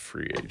not a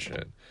free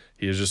agent.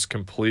 He is just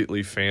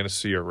completely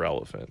fantasy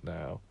irrelevant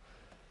now.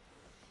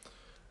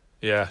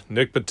 Yeah,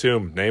 Nick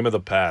Batum, name of the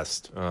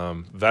past.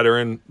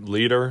 Veteran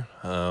leader,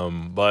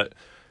 but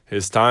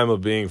his time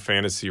of being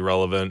fantasy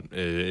relevant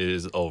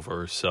is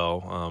over.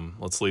 So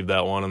let's leave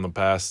that one in the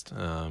past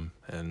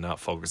and not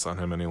focus on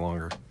him any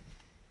longer.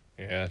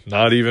 Yeah,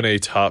 not even a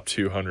top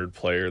 200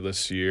 player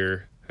this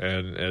year,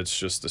 and it's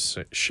just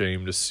a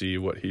shame to see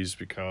what he's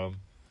become.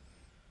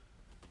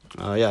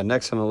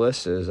 Next on the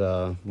list is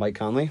Mike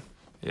Conley.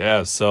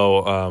 Yeah,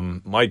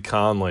 so Mike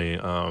Conley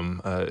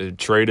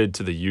traded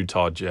to the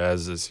Utah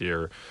Jazz this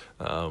year.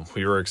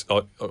 We were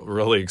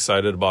really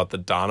excited about the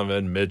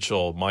Donovan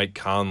Mitchell-Mike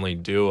Conley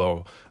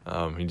duo.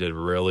 He did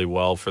really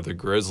well for the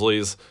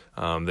Grizzlies.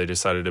 They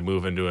decided to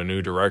move into a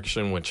new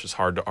direction, which is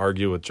hard to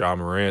argue with Ja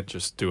Morant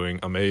just doing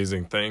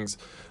amazing things.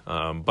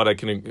 But I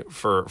can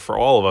for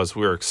all of us,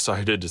 we were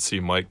excited to see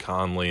Mike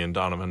Conley and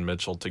Donovan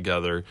Mitchell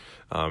together.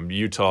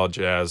 Utah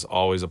Jazz,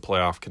 always a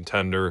playoff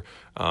contender,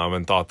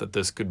 and thought that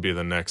this could be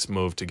the next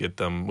move to get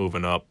them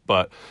moving up.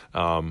 But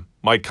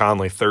Mike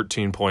Conley,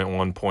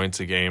 13.1 points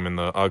a game, and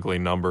the ugly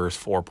numbers,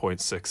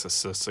 4.6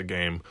 assists a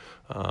game.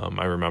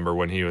 I remember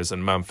when he was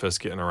in Memphis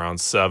getting around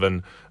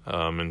 7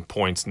 and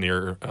points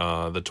near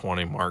the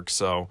 20 mark.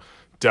 So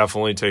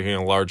definitely taking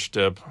a large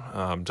dip.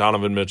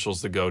 Donovan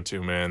Mitchell's the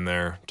go-to man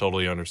there.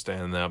 Totally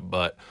understand that.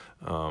 But,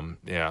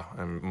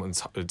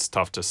 it's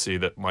tough to see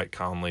that Mike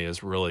Conley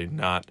is really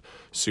not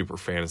super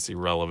fantasy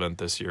relevant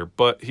this year.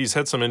 But he's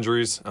had some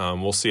injuries.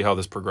 We'll see how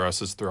this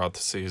progresses throughout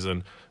the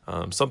season.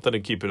 Something to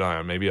keep an eye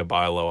on, maybe a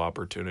buy low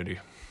opportunity.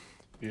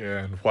 Yeah,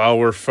 and while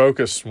we're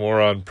focused more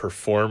on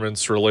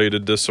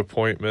performance-related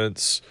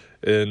disappointments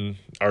in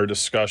our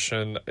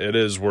discussion, it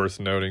is worth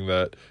noting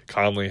that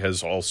Conley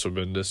has also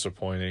been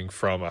disappointing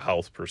from a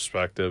health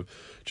perspective,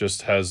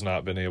 just has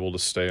not been able to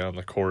stay on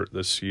the court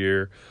this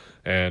year.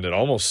 And it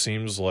almost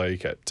seems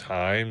like at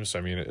times,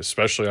 I mean,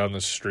 especially on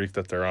the streak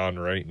that they're on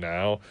right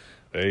now,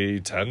 they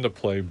tend to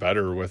play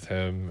better with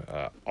him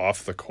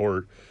off the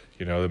court.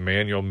 You know,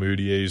 Emmanuel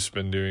Moutier's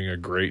been doing a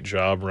great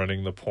job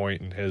running the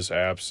point in his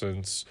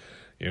absence.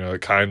 You know,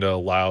 it kind of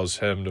allows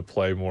him to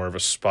play more of a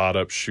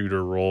spot-up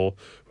shooter role,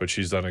 which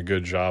he's done a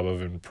good job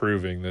of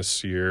improving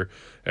this year,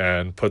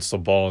 and puts the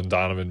ball in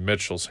Donovan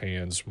Mitchell's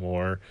hands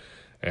more.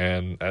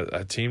 And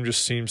a team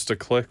just seems to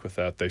click with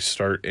that. They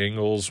start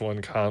Ingles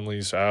when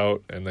Conley's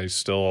out, and they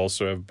still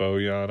also have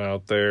Bojan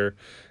out there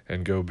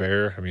and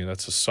Gobert. I mean,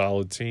 that's a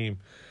solid team.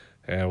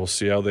 And we'll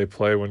see how they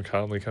play when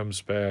Conley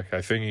comes back.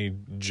 I think he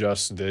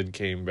just did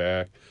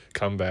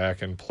come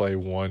back and play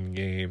one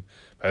game.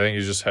 I think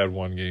he's just had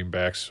one game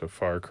back so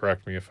far.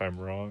 Correct me if I'm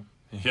wrong.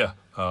 Yeah,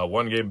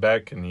 one game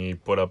back, and he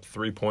put up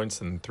 3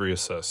 points and 3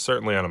 assists.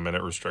 Certainly on a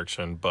minute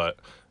restriction, but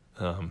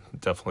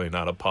definitely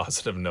not a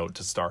positive note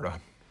to start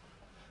on.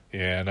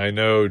 Yeah, and I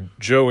know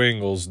Joe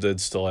Ingles did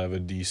still have a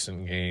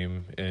decent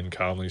game in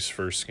Conley's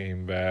first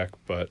game back,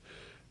 but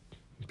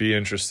be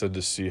interested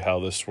to see how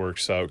this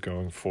works out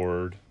going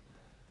forward.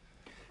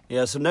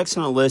 Yeah, so next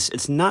on the list,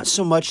 it's not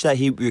so much that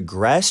he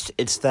regressed,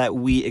 it's that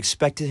we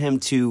expected him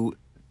to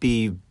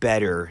be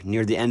better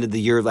near the end of the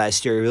year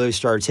last year. He really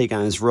started taking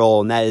on his role,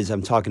 and that is,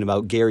 I'm talking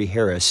about Gary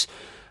Harris.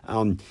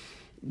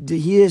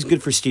 He is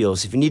good for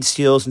steals. If you need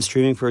steals and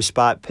streaming for a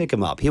spot, pick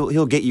him up.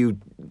 He'll get you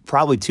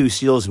probably 2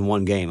 steals in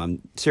one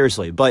game.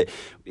 Seriously. But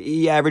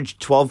he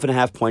averaged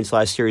 12.5 points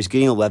last year. He's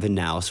getting 11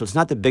 now, so it's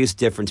not the biggest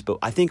difference. But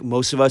I think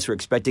most of us were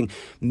expecting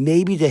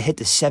maybe to hit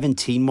the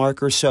 17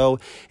 mark or so.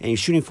 And he's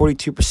shooting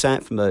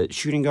 42% from the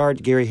shooting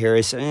guard, Gary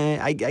Harris.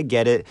 I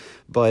get it,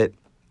 but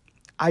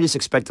I just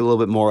expect a little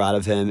bit more out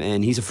of him,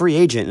 and he's a free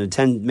agent in a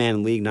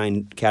 10-man League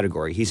 9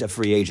 category. He's a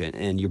free agent,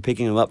 and you're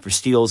picking him up for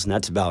steals, and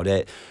that's about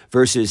it,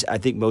 versus I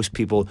think most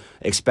people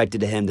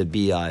expected him to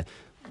be a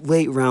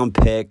late-round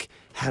pick,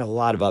 had a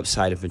lot of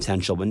upside and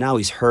potential, but now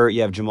he's hurt.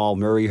 You have Jamal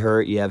Murray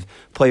hurt. You have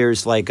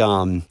players like,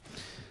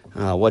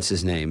 what's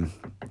his name?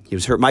 He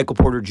was hurt. Michael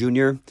Porter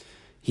Jr.,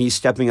 he's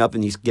stepping up,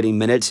 and he's getting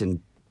minutes, and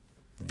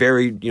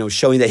very,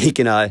 showing that he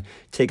can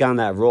take on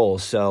that role.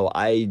 So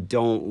I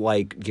don't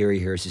like Gary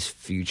Harris's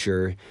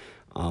future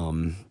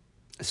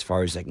as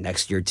far as like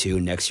next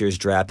year's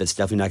draft. That's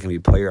definitely not going to be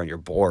a player on your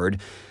board.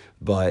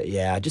 But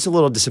yeah, just a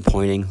little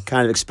disappointing.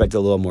 Kind of expected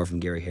a little more from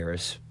Gary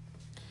Harris.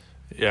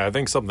 Yeah, I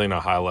think something to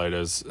highlight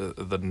is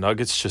the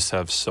Nuggets just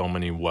have so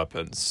many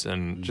weapons.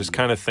 And just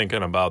kind of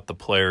thinking about the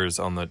players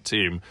on the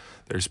team,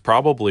 there's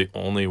probably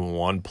only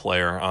one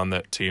player on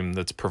that team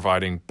that's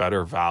providing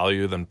better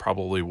value than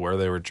probably where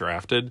they were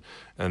drafted,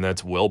 and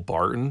that's Will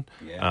Barton.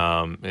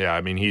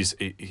 I mean,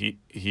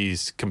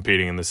 he's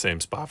competing in the same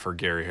spot for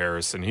Gary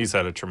Harris, and he's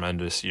had a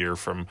tremendous year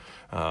from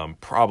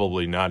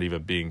probably not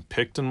even being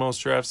picked in most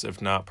drafts, if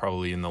not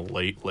probably in the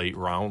late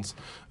rounds.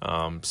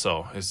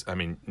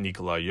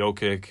 Nikola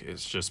Jokic,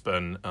 it's just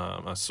been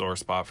a sore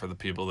spot for the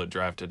people that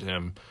drafted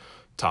him.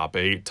 Top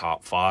 8,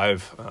 top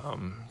 5.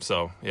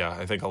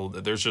 I think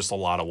there's just a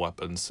lot of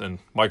weapons. And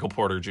Michael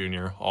Porter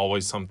Jr.,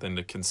 always something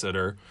to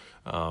consider.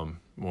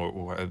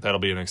 That'll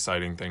be an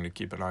exciting thing to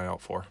keep an eye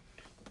out for.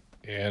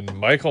 And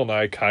Michael and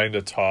I kind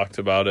of talked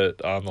about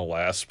it on the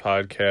last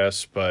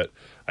podcast, but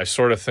I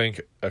sort of think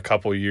a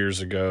couple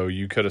years ago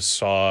you could have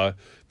saw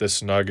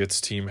this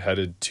Nuggets team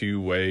headed two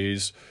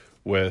ways.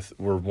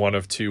 One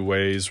of two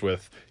ways,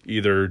 with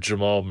either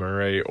Jamal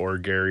Murray or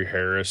Gary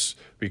Harris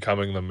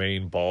becoming the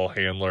main ball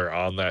handler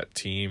on that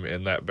team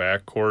in that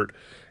backcourt.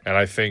 And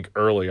I think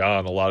early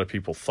on, a lot of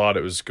people thought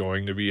it was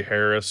going to be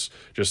Harris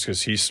just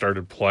because he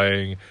started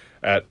playing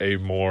at a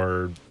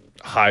more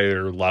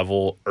higher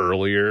level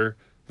earlier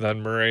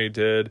than Murray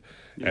did.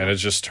 Yeah. And it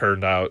just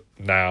turned out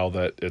now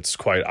that it's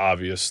quite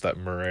obvious that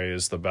Murray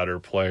is the better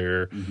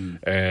player.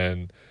 Mm-hmm.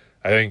 And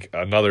I think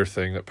another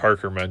thing that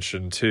Parker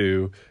mentioned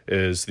too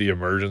is the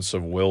emergence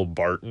of Will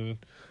Barton.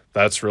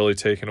 that's really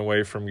taken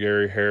away from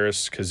Gary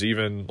Harris, because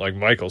even like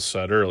Michael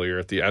said earlier,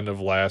 at the end of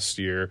last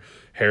year,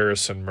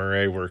 Harris and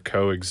Murray were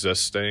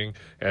coexisting,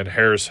 and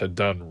Harris had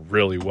done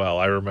really well.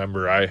 I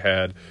remember I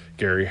had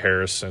Gary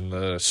Harris in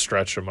the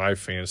stretch of my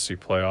fantasy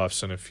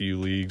playoffs in a few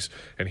leagues,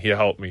 and he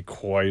helped me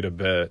quite a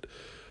bit.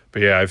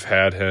 But yeah, I've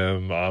had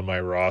him on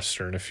my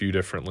roster in a few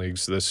different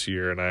leagues this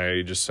year, and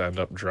I just end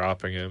up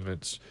dropping him.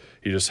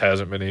 He just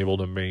hasn't been able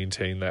to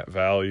maintain that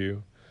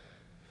value.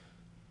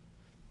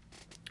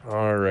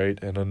 All right,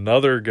 and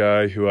another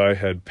guy who I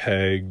had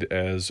pegged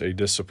as a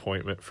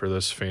disappointment for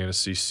this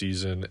fantasy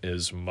season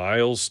is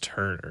Miles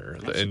Turner,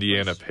 the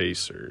Indiana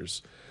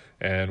Pacers.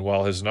 And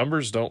while his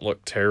numbers don't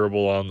look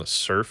terrible on the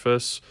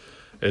surface,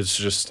 it's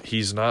just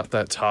he's not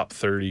that top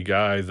 30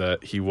 guy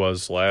that he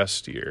was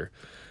last year.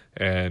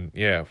 And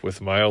yeah,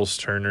 with Miles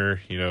Turner,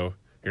 you're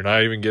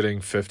not even getting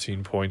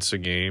 15 points a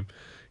game.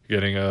 You're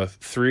getting a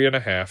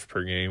 3.5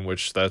 per game,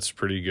 which that's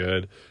pretty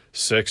good.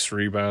 6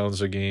 rebounds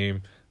a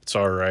game. It's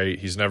all right.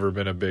 He's never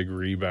been a big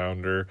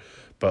rebounder.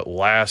 But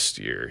last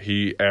year,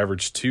 he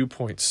averaged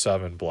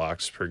 2.7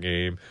 blocks per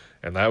game,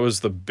 and that was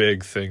the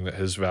big thing that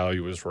his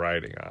value was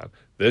riding on.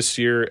 This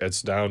year,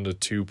 it's down to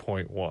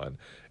 2.1,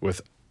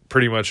 with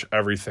pretty much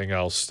everything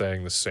else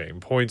staying the same.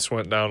 Points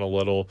went down a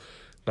little,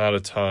 not a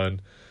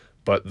ton.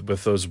 But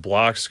with those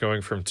blocks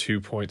going from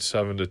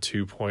 2.7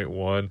 to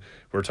 2.1,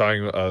 we're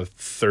talking a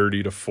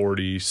 30 to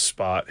 40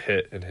 spot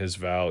hit in his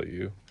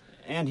value.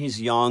 And he's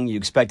young. You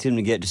expect him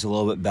to get just a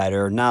little bit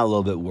better, not a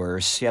little bit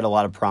worse. He had a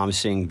lot of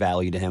promising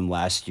value to him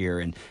last year.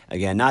 And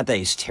again, not that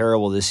he's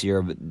terrible this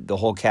year, but the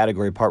whole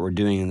category part we're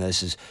doing in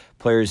this is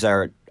players that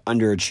are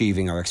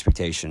underachieving our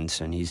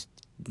expectations, and he's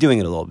doing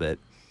it a little bit.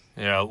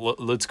 Yeah,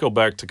 let's go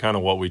back to kind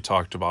of what we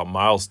talked about.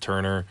 Miles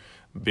Turner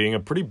being a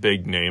pretty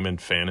big name in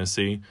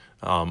fantasy.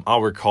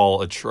 I'll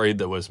recall a trade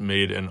that was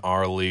made in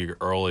our league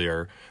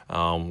earlier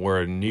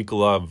where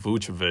Nikola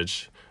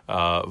Vucevic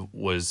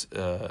was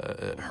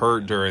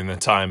hurt during the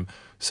time.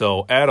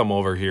 So Adam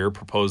over here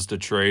proposed a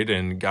trade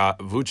and got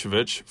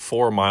Vucevic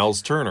for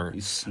Miles Turner.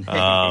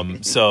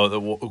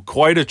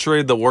 Quite a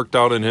trade that worked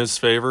out in his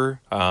favor.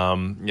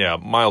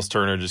 Miles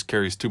Turner just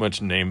carries too much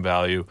name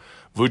value.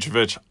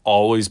 Vucevic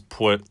always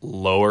put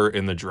lower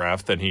in the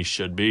draft than he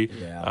should be.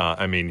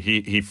 Yeah.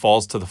 He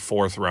falls to the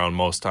 4th round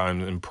most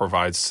times and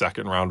provides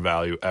 2nd round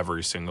value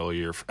every single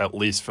year, at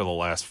least for the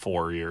last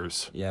 4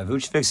 years. Yeah,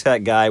 Vucevic's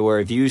that guy where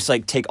if you just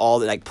take all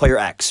the player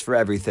X for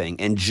everything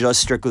and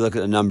just strictly look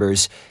at the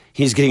numbers,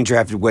 he's getting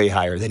drafted way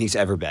higher than he's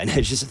ever been.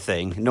 It's just a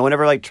thing. No one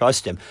ever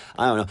trusts him.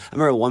 I don't know. I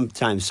remember one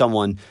time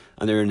someone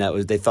on the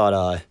internet they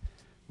thought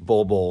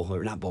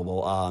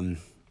Boban.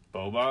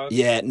 Boban?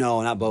 Yeah,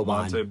 no, not Boban.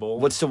 Monte Bol?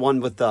 What's the one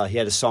with he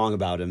had a song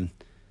about him?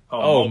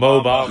 Oh,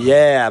 Mo Bamba.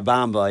 Yeah,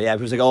 Bamba. Yeah, it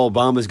was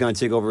Bamba's going to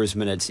take over his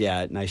minutes.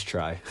 Yeah, nice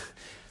try.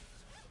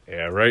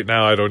 Yeah, right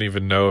now I don't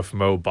even know if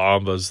Mo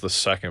Bamba's the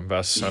second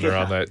best center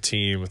on that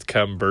team with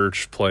Khem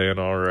Birch playing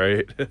all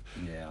right.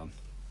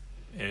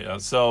 Yeah,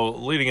 so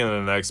leading into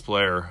the next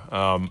player,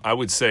 I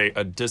would say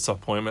a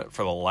disappointment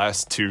for the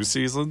last 2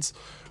 seasons.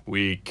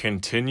 We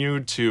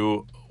continued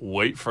to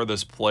wait for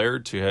this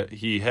player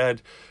he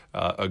had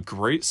a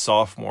great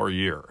sophomore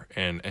year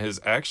and has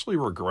actually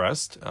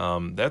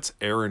regressed. That's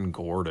Aaron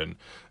Gordon.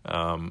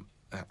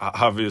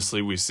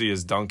 Obviously, we see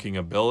his dunking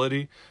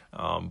ability,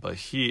 but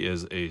he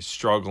is a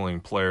struggling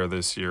player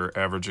this year,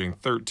 averaging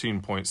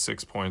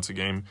 13.6 points a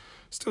game.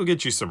 Still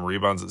get you some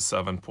rebounds at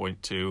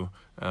 7.2,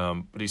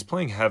 but he's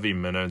playing heavy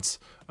minutes.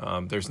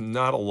 There's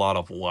not a lot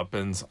of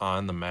weapons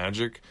on the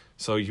Magic,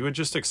 so you would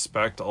just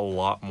expect a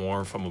lot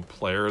more from a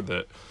player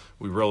that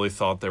we really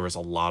thought there was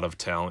a lot of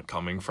talent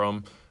coming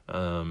from.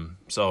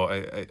 So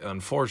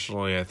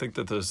unfortunately, I think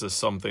that this is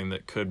something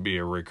that could be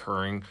a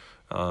recurring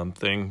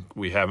thing.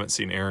 We haven't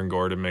seen Aaron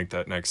Gordon make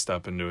that next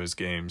step into his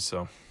game.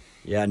 So,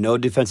 yeah, no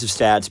defensive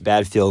stats,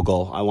 bad field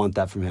goal. I want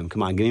that from him.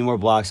 Come on, give me more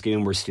blocks, give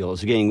me more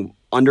steals. You're getting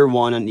under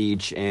 1 on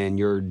each, and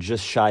you're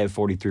just shy of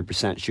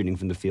 43% shooting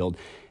from the field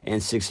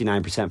and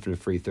 69% from the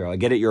free throw. I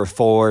get it, you're a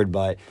forward,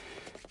 but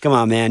come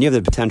on, man, you have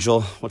the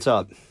potential. What's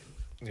up?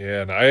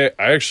 Yeah, and I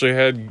actually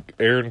had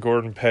Aaron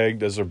Gordon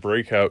pegged as a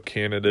breakout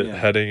candidate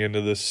heading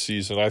into this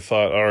season. I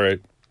thought, all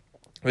right,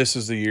 this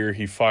is the year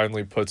he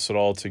finally puts it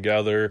all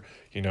together.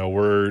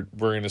 We're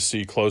going to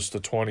see close to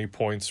 20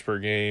 points per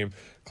game,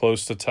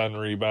 close to 10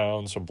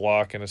 rebounds, a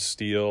block and a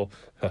steal.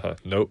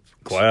 Nope.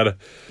 Glad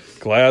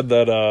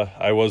that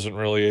I wasn't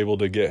really able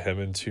to get him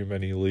in too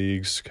many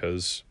leagues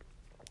because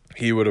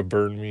he would have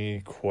burned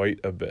me quite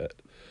a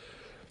bit.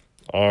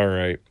 All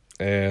right.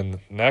 And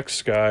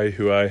next guy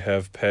who I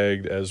have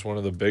pegged as one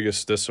of the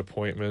biggest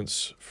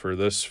disappointments for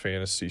this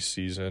fantasy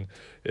season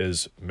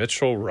is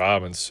Mitchell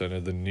Robinson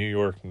of the New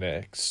York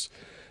Knicks.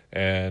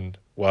 And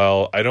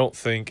while I don't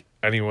think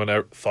anyone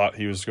ever thought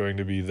he was going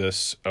to be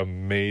this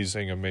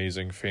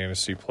amazing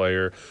fantasy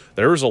player,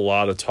 there was a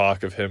lot of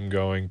talk of him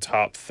going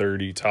top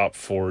 30, top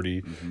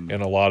 40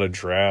 in a lot of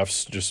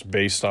drafts just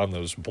based on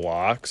those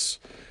blocks.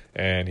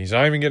 and he's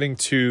not even getting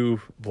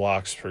 2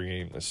 blocks per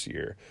game this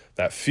year.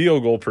 That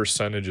field goal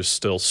percentage is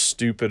still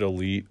stupid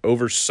elite,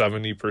 over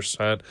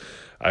 70%.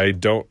 I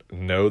don't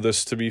know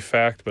this to be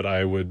fact, but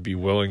I would be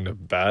willing to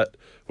bet,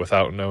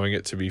 without knowing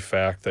it to be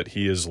fact, that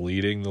he is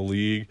leading the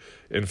league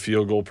in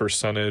field goal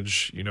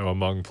percentage,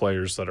 among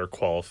players that are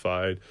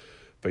qualified.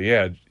 But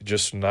yeah,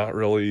 just not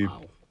really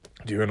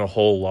doing a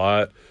whole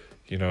lot.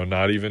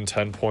 Not even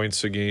 10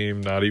 points a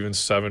game, not even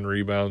 7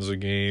 rebounds a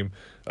game,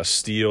 a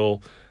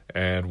steal,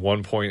 and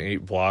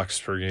 1.8 blocks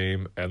per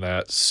game, and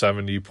that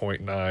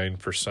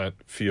 70.9%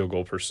 field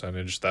goal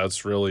percentage.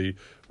 That's really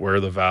where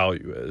the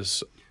value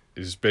is.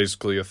 He's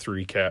basically a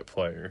 3-cat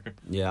player.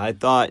 Yeah, I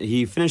thought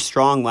he finished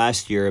strong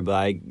last year, but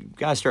I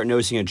got to start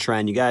noticing a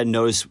trend. You got to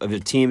notice if a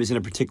team is in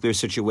a particular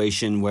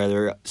situation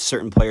where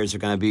certain players are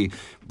going to be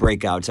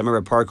breakouts. I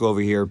remember Parker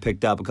over here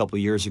picked up a couple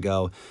of years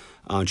ago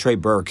Trey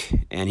Burke,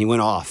 and he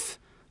went off.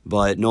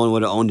 But no one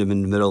would have owned him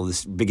in the middle of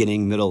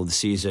the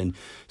season.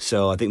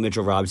 So I think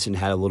Mitchell Robinson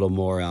had a little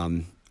more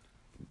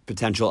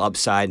potential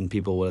upside than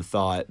people would have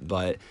thought.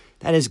 But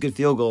that is a good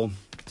field goal.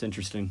 It's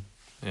interesting.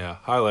 Yeah,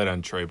 highlight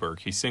on Trey Burke.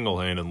 He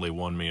single-handedly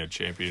won me a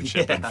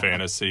championship in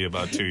fantasy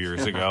about 2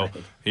 years ago.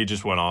 Right. He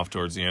just went off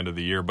towards the end of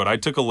the year. But I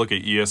took a look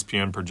at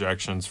ESPN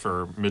projections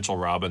for Mitchell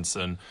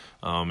Robinson,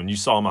 and you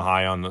saw him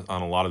high on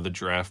a lot of the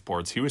draft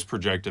boards. He was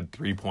projected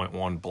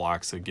 3.1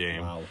 blocks a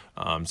game.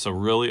 Wow. So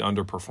really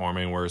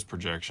underperforming where his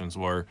projections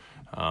were.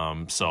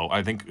 So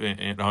I think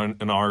in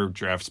our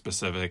draft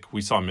specific,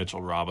 we saw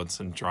Mitchell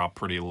Robinson drop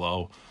pretty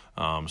low.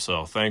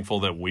 So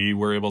thankful that we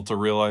were able to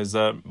realize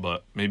that,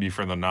 but maybe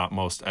for the not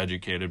most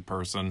educated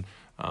person,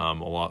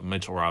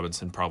 Mitchell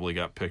Robinson probably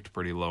got picked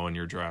pretty low in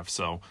your draft.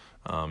 So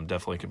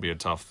definitely could be a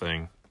tough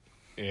thing.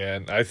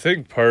 And I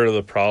think part of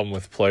the problem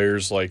with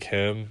players like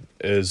him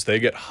is they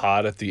get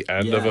hot at the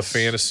end of a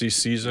fantasy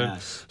season.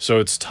 Yes. So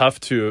it's tough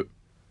to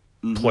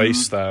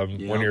place them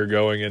when Yep. you're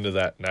going into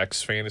that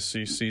next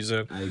fantasy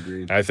season. I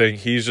agree. I think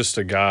he's just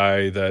a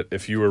guy that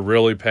if you were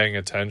really paying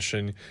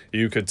attention,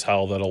 you could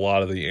tell that a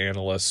lot of the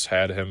analysts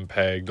had him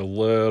pegged a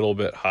little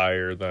bit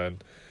higher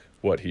than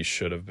what he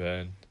should have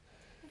been.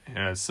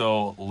 Yeah,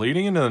 so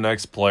leading into the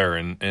next player,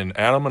 and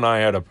Adam and I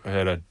had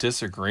a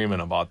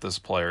disagreement about this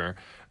player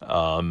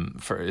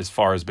for as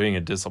far as being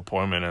a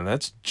disappointment, and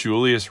that's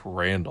Julius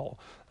Randle.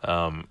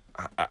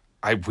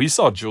 We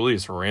saw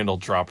Julius Randle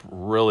drop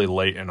really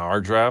late in our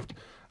draft.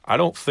 I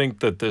don't think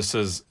that this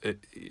is,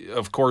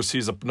 of course,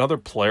 he's another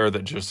player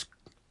that just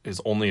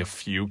is only a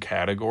few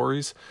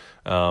categories.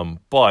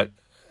 But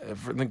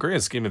in the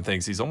grand scheme of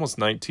things, he's almost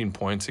 19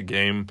 points a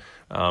game.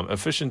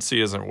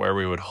 Efficiency isn't where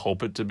we would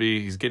hope it to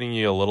be. He's getting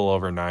you a little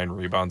over 9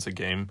 rebounds a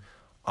game.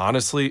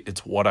 Honestly,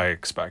 it's what I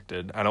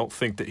expected. I don't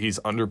think that he's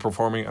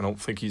underperforming. I don't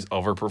think he's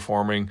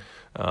overperforming.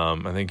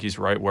 I think he's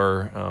right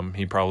where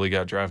he probably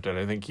got drafted.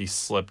 I think he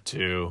slipped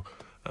to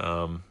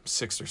 6th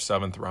or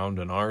 7th round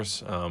in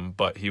ours,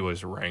 but he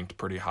was ranked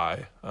pretty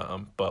high.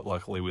 But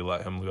luckily, we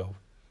let him go.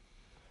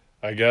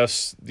 I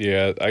guess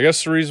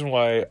the reason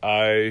why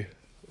I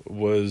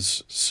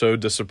was so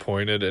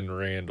disappointed in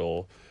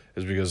Randall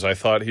is because I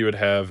thought he would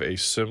have a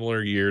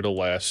similar year to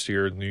last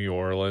year in New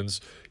Orleans.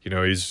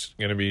 He's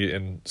going to be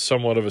in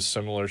somewhat of a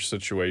similar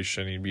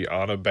situation. He'd be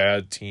on a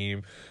bad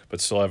team,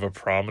 but still have a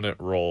prominent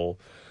role.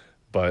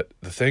 But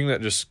the thing that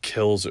just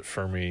kills it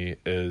for me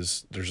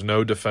is there's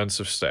no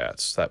defensive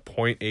stats. That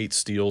 0.8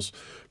 steals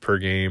per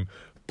game,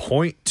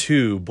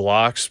 0.2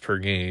 blocks per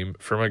game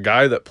from a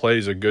guy that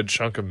plays a good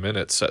chunk of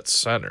minutes at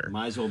center.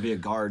 Might as well be a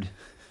guard.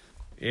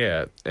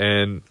 Yeah,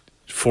 and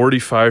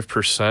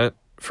 45%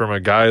 from a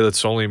guy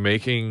that's only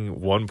making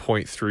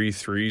 1.3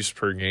 threes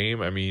per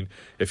game. I mean,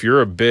 if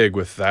you're a big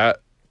with that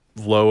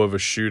low of a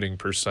shooting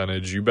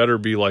percentage, you better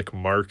be like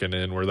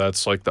Markkanen, where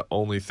that's like the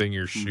only thing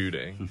you're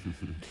shooting.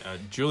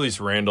 Julius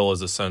Randle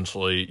is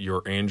essentially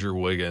your Andrew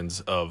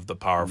Wiggins of the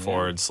power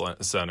forward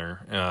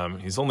center.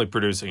 He's only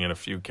producing in a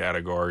few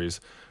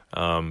categories.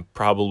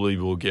 Probably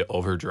will get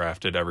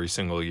overdrafted every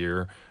single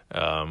year,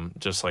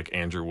 just like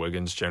Andrew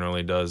Wiggins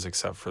generally does,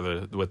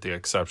 with the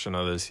exception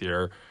of this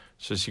year.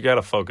 It's just you got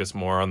to focus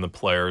more on the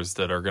players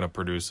that are going to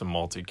produce in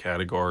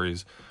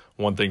multi-categories.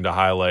 One thing to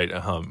highlight,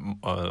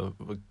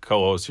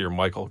 co-host here,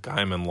 Michael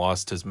Guyman,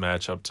 lost his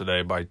matchup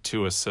today by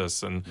 2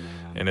 assists, and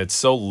it's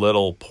so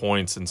little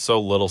points and so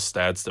little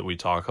stats that we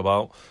talk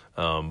about,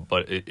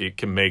 but it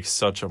can make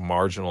such a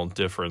marginal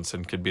difference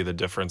and could be the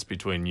difference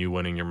between you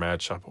winning your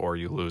matchup or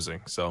you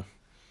losing.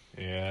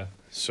 When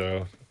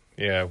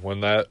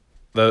that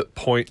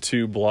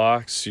 0.2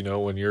 blocks,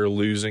 when you're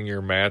losing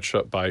your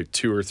matchup by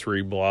 2 or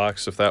 3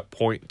 blocks, if that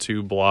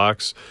 0.2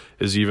 blocks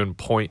is even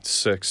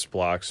 0.6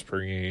 blocks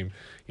per game,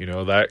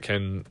 that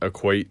can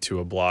equate to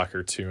a block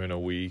or 2 in a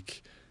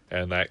week,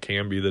 and that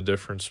can be the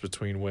difference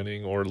between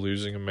winning or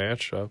losing a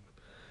matchup.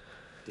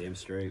 Damn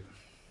straight.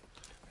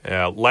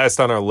 Yeah, last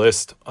on our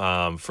list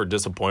for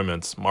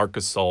disappointments, Marc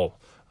Gasol.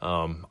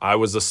 I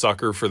was a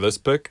sucker for this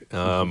pick.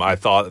 I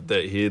thought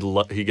that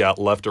he got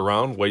left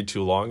around way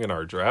too long in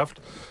our draft.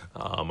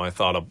 I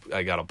thought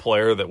I got a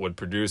player that would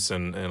produce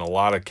in a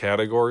lot of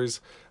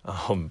categories,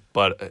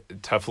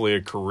 but definitely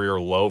a career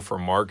low for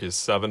Mark is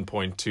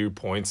 7.2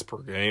 points per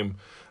game.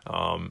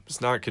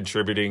 He's not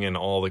contributing in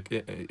all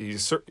the.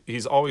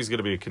 He's always going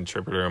to be a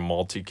contributor in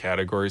multi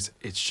categories.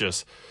 It's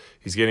just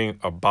he's getting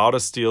about a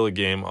steal a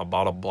game,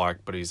 about a block,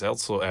 but he's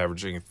also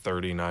averaging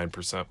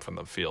 39% from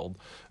the field.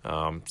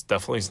 It's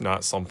definitely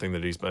not something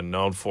that he's been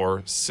known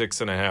for.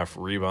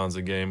 6.5 rebounds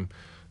a game.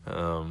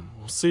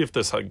 We'll see if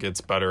this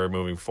gets better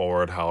moving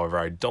forward. However,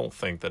 I don't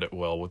think that it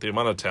will. With the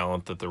amount of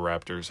talent that the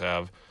Raptors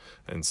have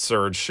and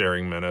Serge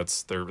sharing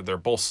minutes, they're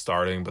both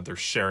starting, but they're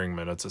sharing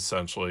minutes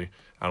essentially.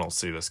 I don't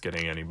see this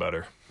getting any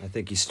better. I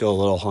think he's still a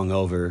little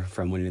hungover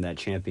from winning that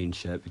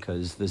championship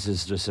because this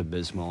is just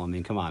abysmal. I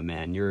mean, come on,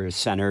 man. You're a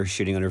center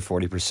shooting under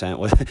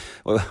 40%.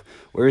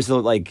 Where's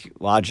the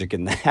logic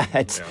in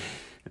that? Yeah.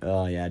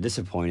 Oh, yeah,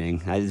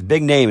 disappointing.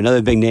 Big name,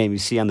 another big name you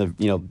see on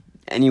the,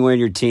 anywhere in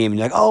your team. And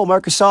you're like, oh,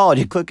 Marc Gasol.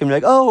 You click him, you're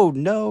like, oh,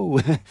 no.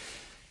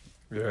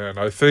 Yeah, and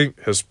I think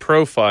his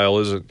profile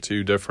isn't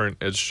too different.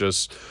 It's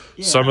just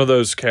some of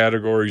those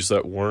categories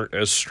that weren't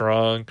as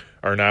strong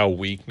are now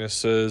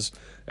weaknesses,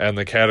 and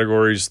the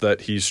categories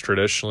that he's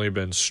traditionally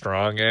been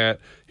strong at,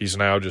 he's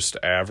now just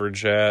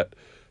average at.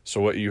 So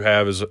what you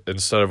have is,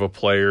 instead of a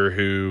player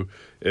who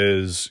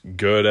is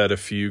good at a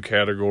few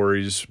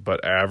categories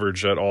but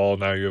average at all,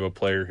 now you have a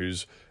player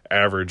who's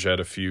average at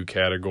a few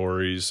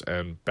categories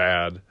and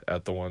bad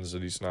at the ones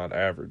that he's not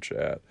average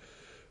at,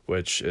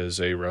 which is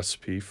a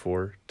recipe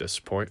for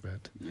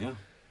disappointment. Yeah.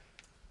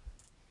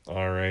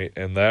 All right,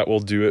 and that will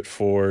do it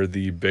for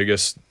the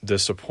biggest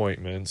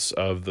disappointments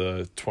of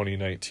the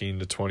 2019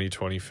 to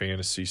 2020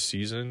 fantasy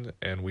season,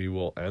 and we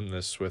will end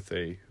this with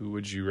a Who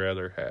Would You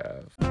Rather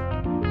Have?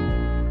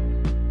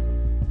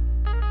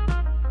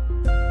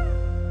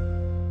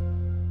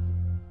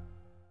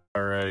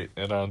 All right,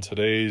 and on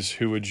today's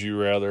Who Would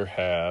You Rather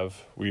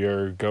Have, we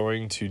are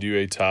going to do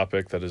a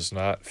topic that is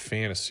not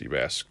fantasy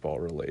basketball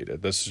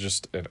related. This is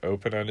just an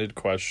open-ended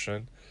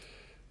question.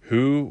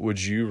 Who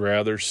would you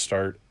rather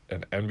start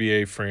an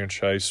NBA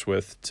franchise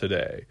with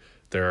today?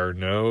 There are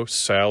no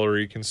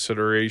salary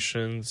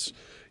considerations.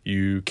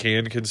 You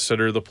can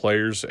consider the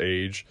player's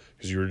age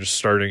because you're just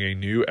starting a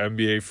new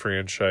NBA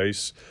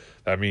franchise.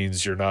 That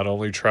means you're not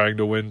only trying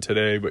to win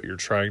today, but you're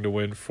trying to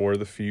win for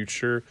the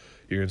future.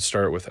 You can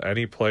start with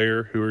any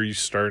player. Who are you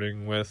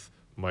starting with?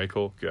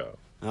 Michael, go.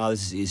 Oh,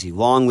 this is easy.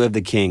 Long live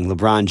the king,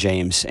 LeBron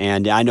James.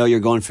 And I know you're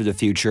going for the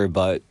future,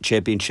 but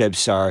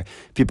championships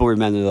people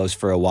remember those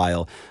for a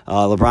while.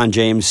 LeBron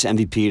James,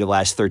 MVP the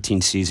last 13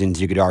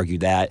 seasons, you could argue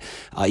that.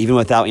 Even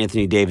without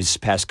Anthony Davis'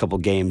 past couple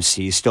games,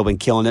 he's still been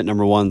killing it.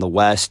 Number one in the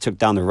West, took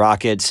down the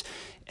Rockets.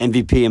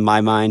 MVP in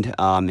my mind,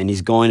 and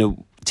he's going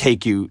to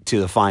take you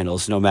to the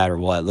finals no matter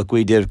what. Look what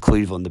he did with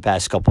Cleveland the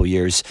past couple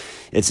years.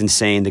 It's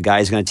insane. The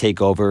guy's going to take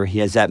over. He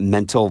has that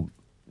mental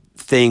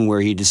thing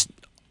where he just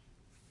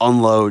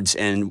unloads,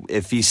 and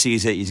if he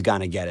sees it, he's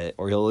going to get it,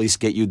 or he'll at least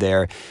get you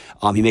there.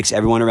 He makes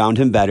everyone around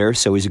him better,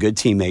 so he's a good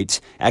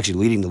teammate, actually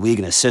leading the league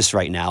in assists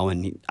right now,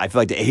 and I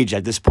feel like the age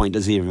at this point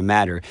doesn't even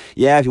matter.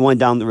 Yeah, if you went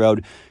down the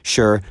road,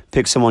 sure,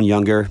 pick someone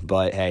younger,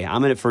 but hey,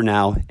 I'm in it for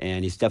now,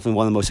 and he's definitely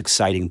one of the most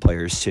exciting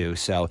players too.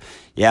 So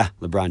yeah,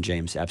 LeBron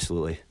James,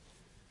 absolutely.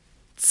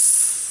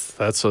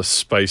 That's a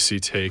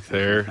spicy take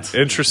there.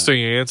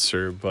 Interesting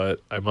answer,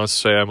 but I must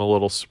say I'm a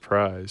little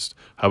surprised.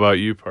 How about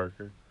you,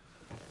 Parker?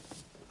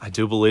 I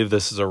do believe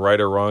this is a right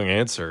or wrong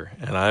answer,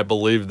 and I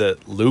believe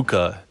that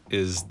Luka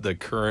is the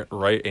current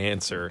right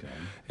answer. Okay.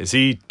 Is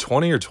he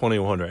 20 or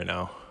 21 right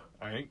now?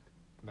 I think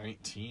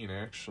 19,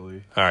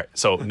 actually. All right,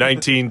 so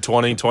 19,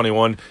 20,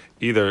 21,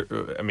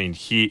 either. I mean,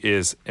 he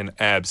is an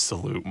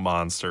absolute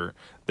monster.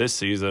 This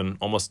season,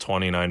 almost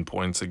 29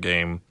 points a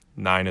game,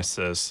 9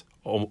 assists,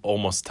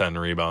 almost 10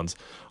 rebounds,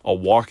 a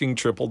walking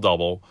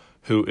triple-double,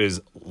 who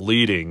is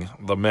leading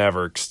the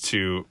Mavericks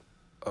to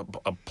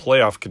a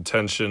playoff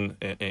contention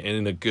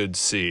and a good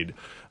seed.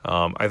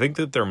 I think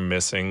that they're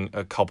missing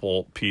a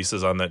couple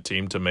pieces on that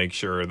team to make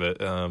sure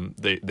that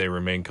they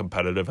remain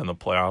competitive in the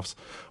playoffs.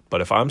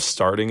 But if I'm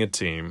starting a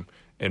team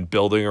and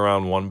building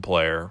around one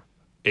player,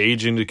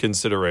 age into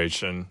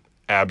consideration,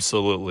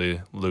 absolutely,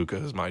 Luka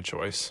is my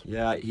choice.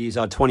 Yeah, he's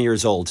 20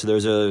 years old, so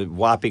there's a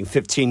whopping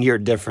 15-year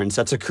difference.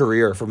 That's a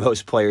career for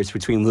most players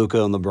between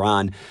Luka and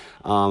LeBron.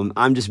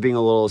 I'm just being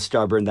a little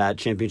stubborn that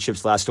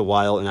championships last a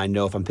while, and I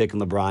know if I'm picking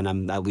LeBron,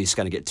 I'm at least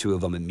going to get 2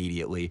 of them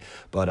immediately.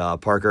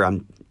 But Parker, I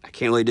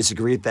can't really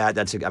disagree with that.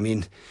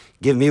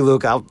 Give me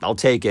Luka, I'll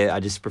take it.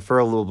 I just prefer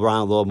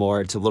LeBron a little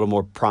more. It's a little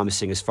more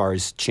promising as far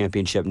as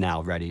championship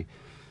now ready.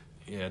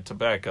 Yeah, to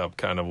back up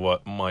kind of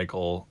what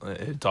Michael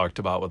had talked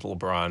about with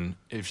LeBron,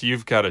 if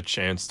you've got a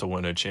chance to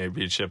win a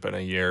championship in a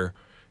year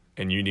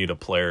and you need a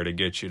player to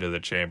get you to the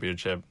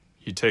championship,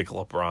 you take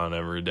LeBron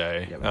every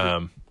day.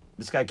 Yeah,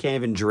 this guy can't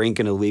even drink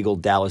an illegal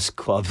Dallas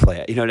club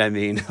play. You know what I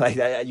mean?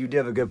 You do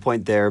have a good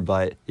point there,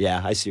 but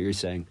yeah, I see what you're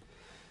saying.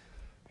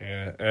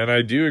 Yeah, and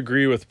I do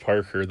agree with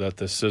Parker that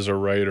this is a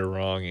right or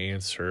wrong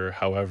answer.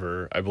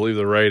 However, I believe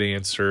the right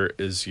answer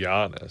is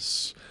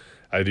Giannis.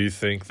 I do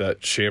think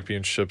that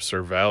championships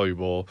are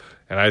valuable,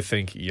 and I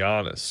think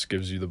Giannis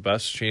gives you the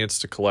best chance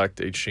to collect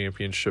a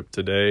championship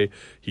today.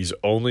 He's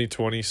only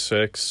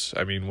 26.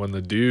 I mean, when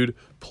the dude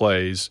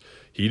plays,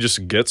 he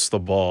just gets the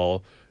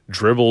ball,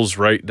 dribbles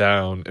right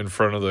down in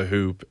front of the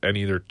hoop, and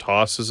either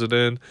tosses it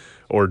in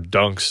or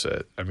dunks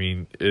it. I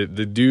mean,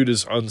 the dude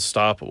is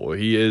unstoppable.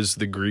 He is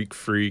the Greek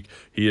freak.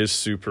 He is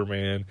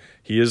Superman.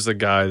 He is the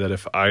guy that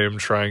if I am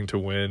trying to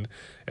win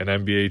an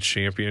NBA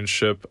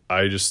championship,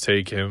 I just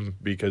take him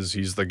because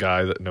he's the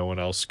guy that no one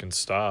else can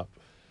stop.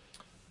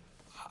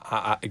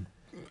 I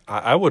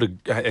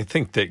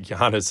think that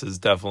Giannis is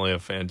definitely a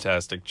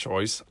fantastic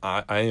choice.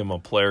 I am a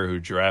player who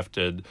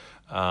drafted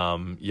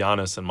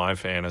Giannis in my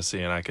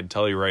fantasy, and I can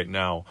tell you right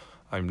now,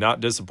 I'm not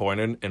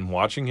disappointed in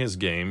watching his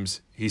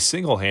games. He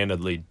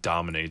single-handedly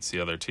dominates the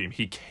other team.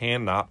 He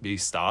cannot be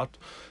stopped.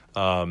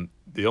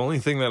 The only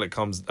thing that it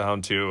comes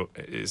down to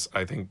is,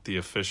 I think, the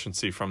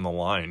efficiency from the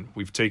line.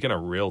 We've taken a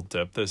real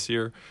dip this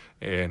year,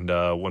 and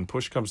when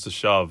push comes to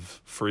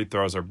shove, free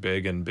throws are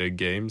big in big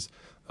games.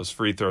 Those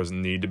free throws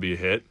need to be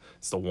hit.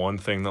 It's the one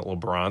thing that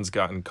LeBron's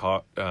gotten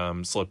caught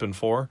slipping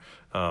for.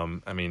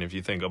 I mean, if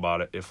you think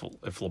about it, if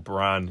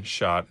LeBron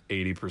shot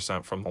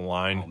 80% from the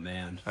line, Oh,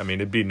 man. I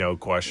mean, it'd be no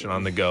question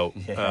on the GOAT.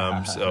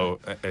 Yeah. So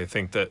I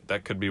think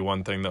that could be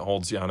one thing that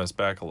holds Giannis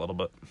back a little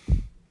bit.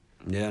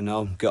 Yeah,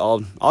 no,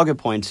 all good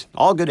points,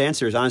 all good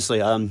answers.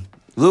 Honestly,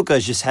 Luka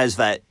just has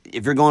that.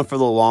 If you're going for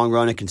the long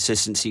run and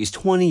consistency, he's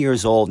 20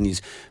 years old and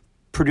he's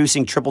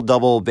producing triple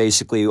double,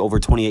 basically over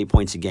 28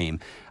 points a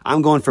game.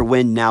 I'm going for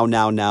win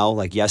now,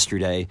 like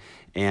yesterday.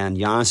 And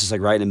Giannis is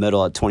like right in the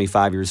middle at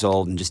 25 years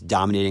old and just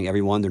dominating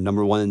everyone. They're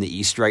number one in the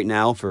East right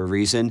now for a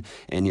reason,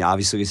 and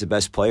obviously he's the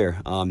best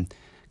player. Can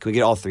we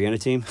get all three on a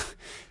team?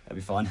 That'd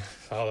be fun.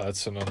 Oh,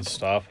 that's an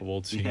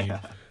unstoppable team.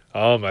 Yeah.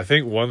 I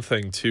think one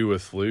thing, too,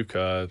 with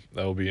Luka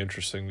that will be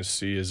interesting to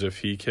see is if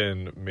he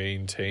can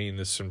maintain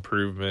this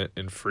improvement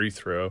in free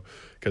throw.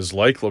 Because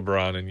like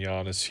LeBron and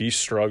Giannis, he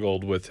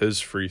struggled with his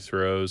free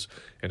throws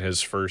in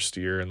his first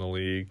year in the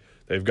league.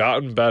 They've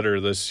gotten better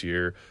this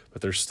year,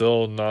 but they're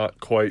still not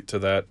quite to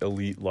that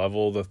elite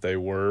level that they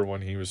were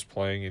when he was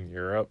playing in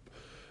Europe.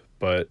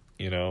 But,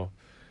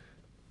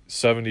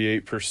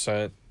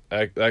 78%.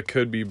 That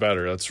could be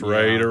better. That's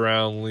right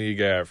around league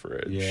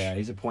average. Yeah,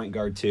 he's a point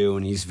guard too,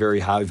 and he's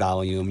very high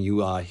volume. You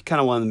kind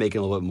of want to make it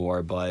a little bit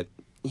more, but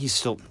he's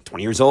still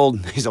 20 years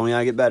old. He's only going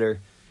to get better.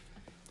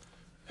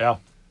 Yeah,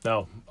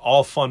 no,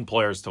 all fun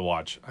players to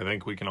watch. I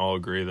think we can all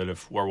agree that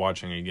if we're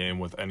watching a game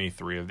with any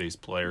three of these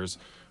players,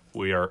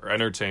 we are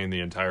entertained the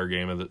entire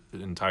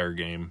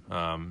game.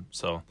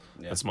 So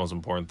that's the most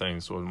important thing.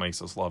 It's what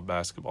makes us love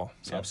basketball.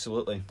 So.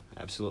 Absolutely.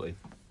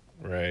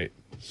 Right.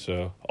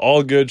 So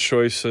all good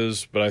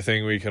choices, but I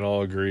think we can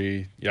all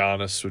agree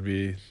Giannis would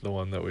be the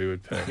one that we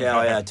would pick.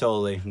 Yeah,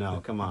 totally.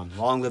 No, come on.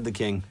 Long live the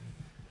king.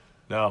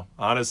 No,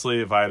 honestly,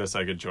 if I had a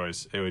second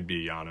choice, it would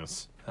be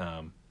Giannis.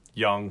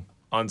 Young,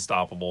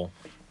 unstoppable.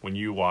 When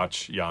you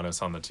watch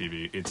Giannis on the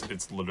TV,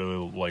 it's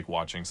literally like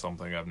watching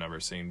something I've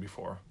never seen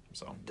before.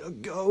 So The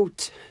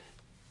GOAT.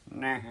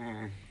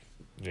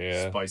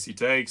 Yeah. Spicy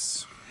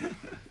takes.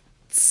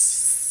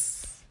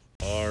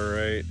 All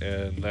right,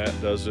 and that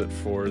does it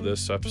for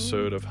this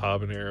episode of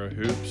Habanero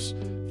Hoops.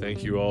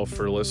 Thank you all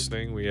for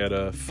listening. We had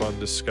a fun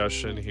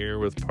discussion here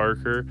with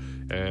Parker,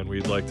 and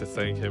we'd like to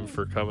thank him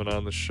for coming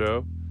on the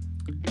show.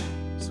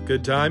 It's a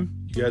good time.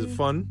 You guys are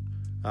fun.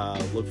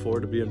 Look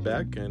forward to being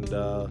back, and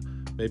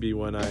maybe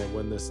when I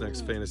win this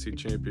next fantasy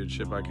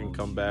championship, I can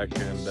come back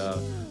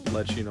and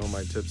let you know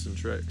my tips and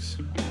tricks.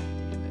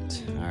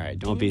 All right,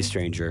 don't be a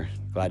stranger.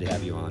 Glad to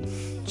have you on.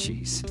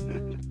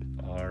 Jeez.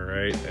 All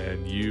right,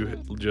 and you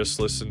just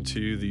listened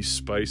to the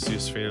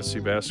spiciest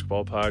fantasy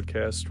basketball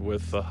podcast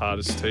with the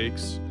hottest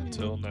takes.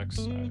 Until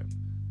next time.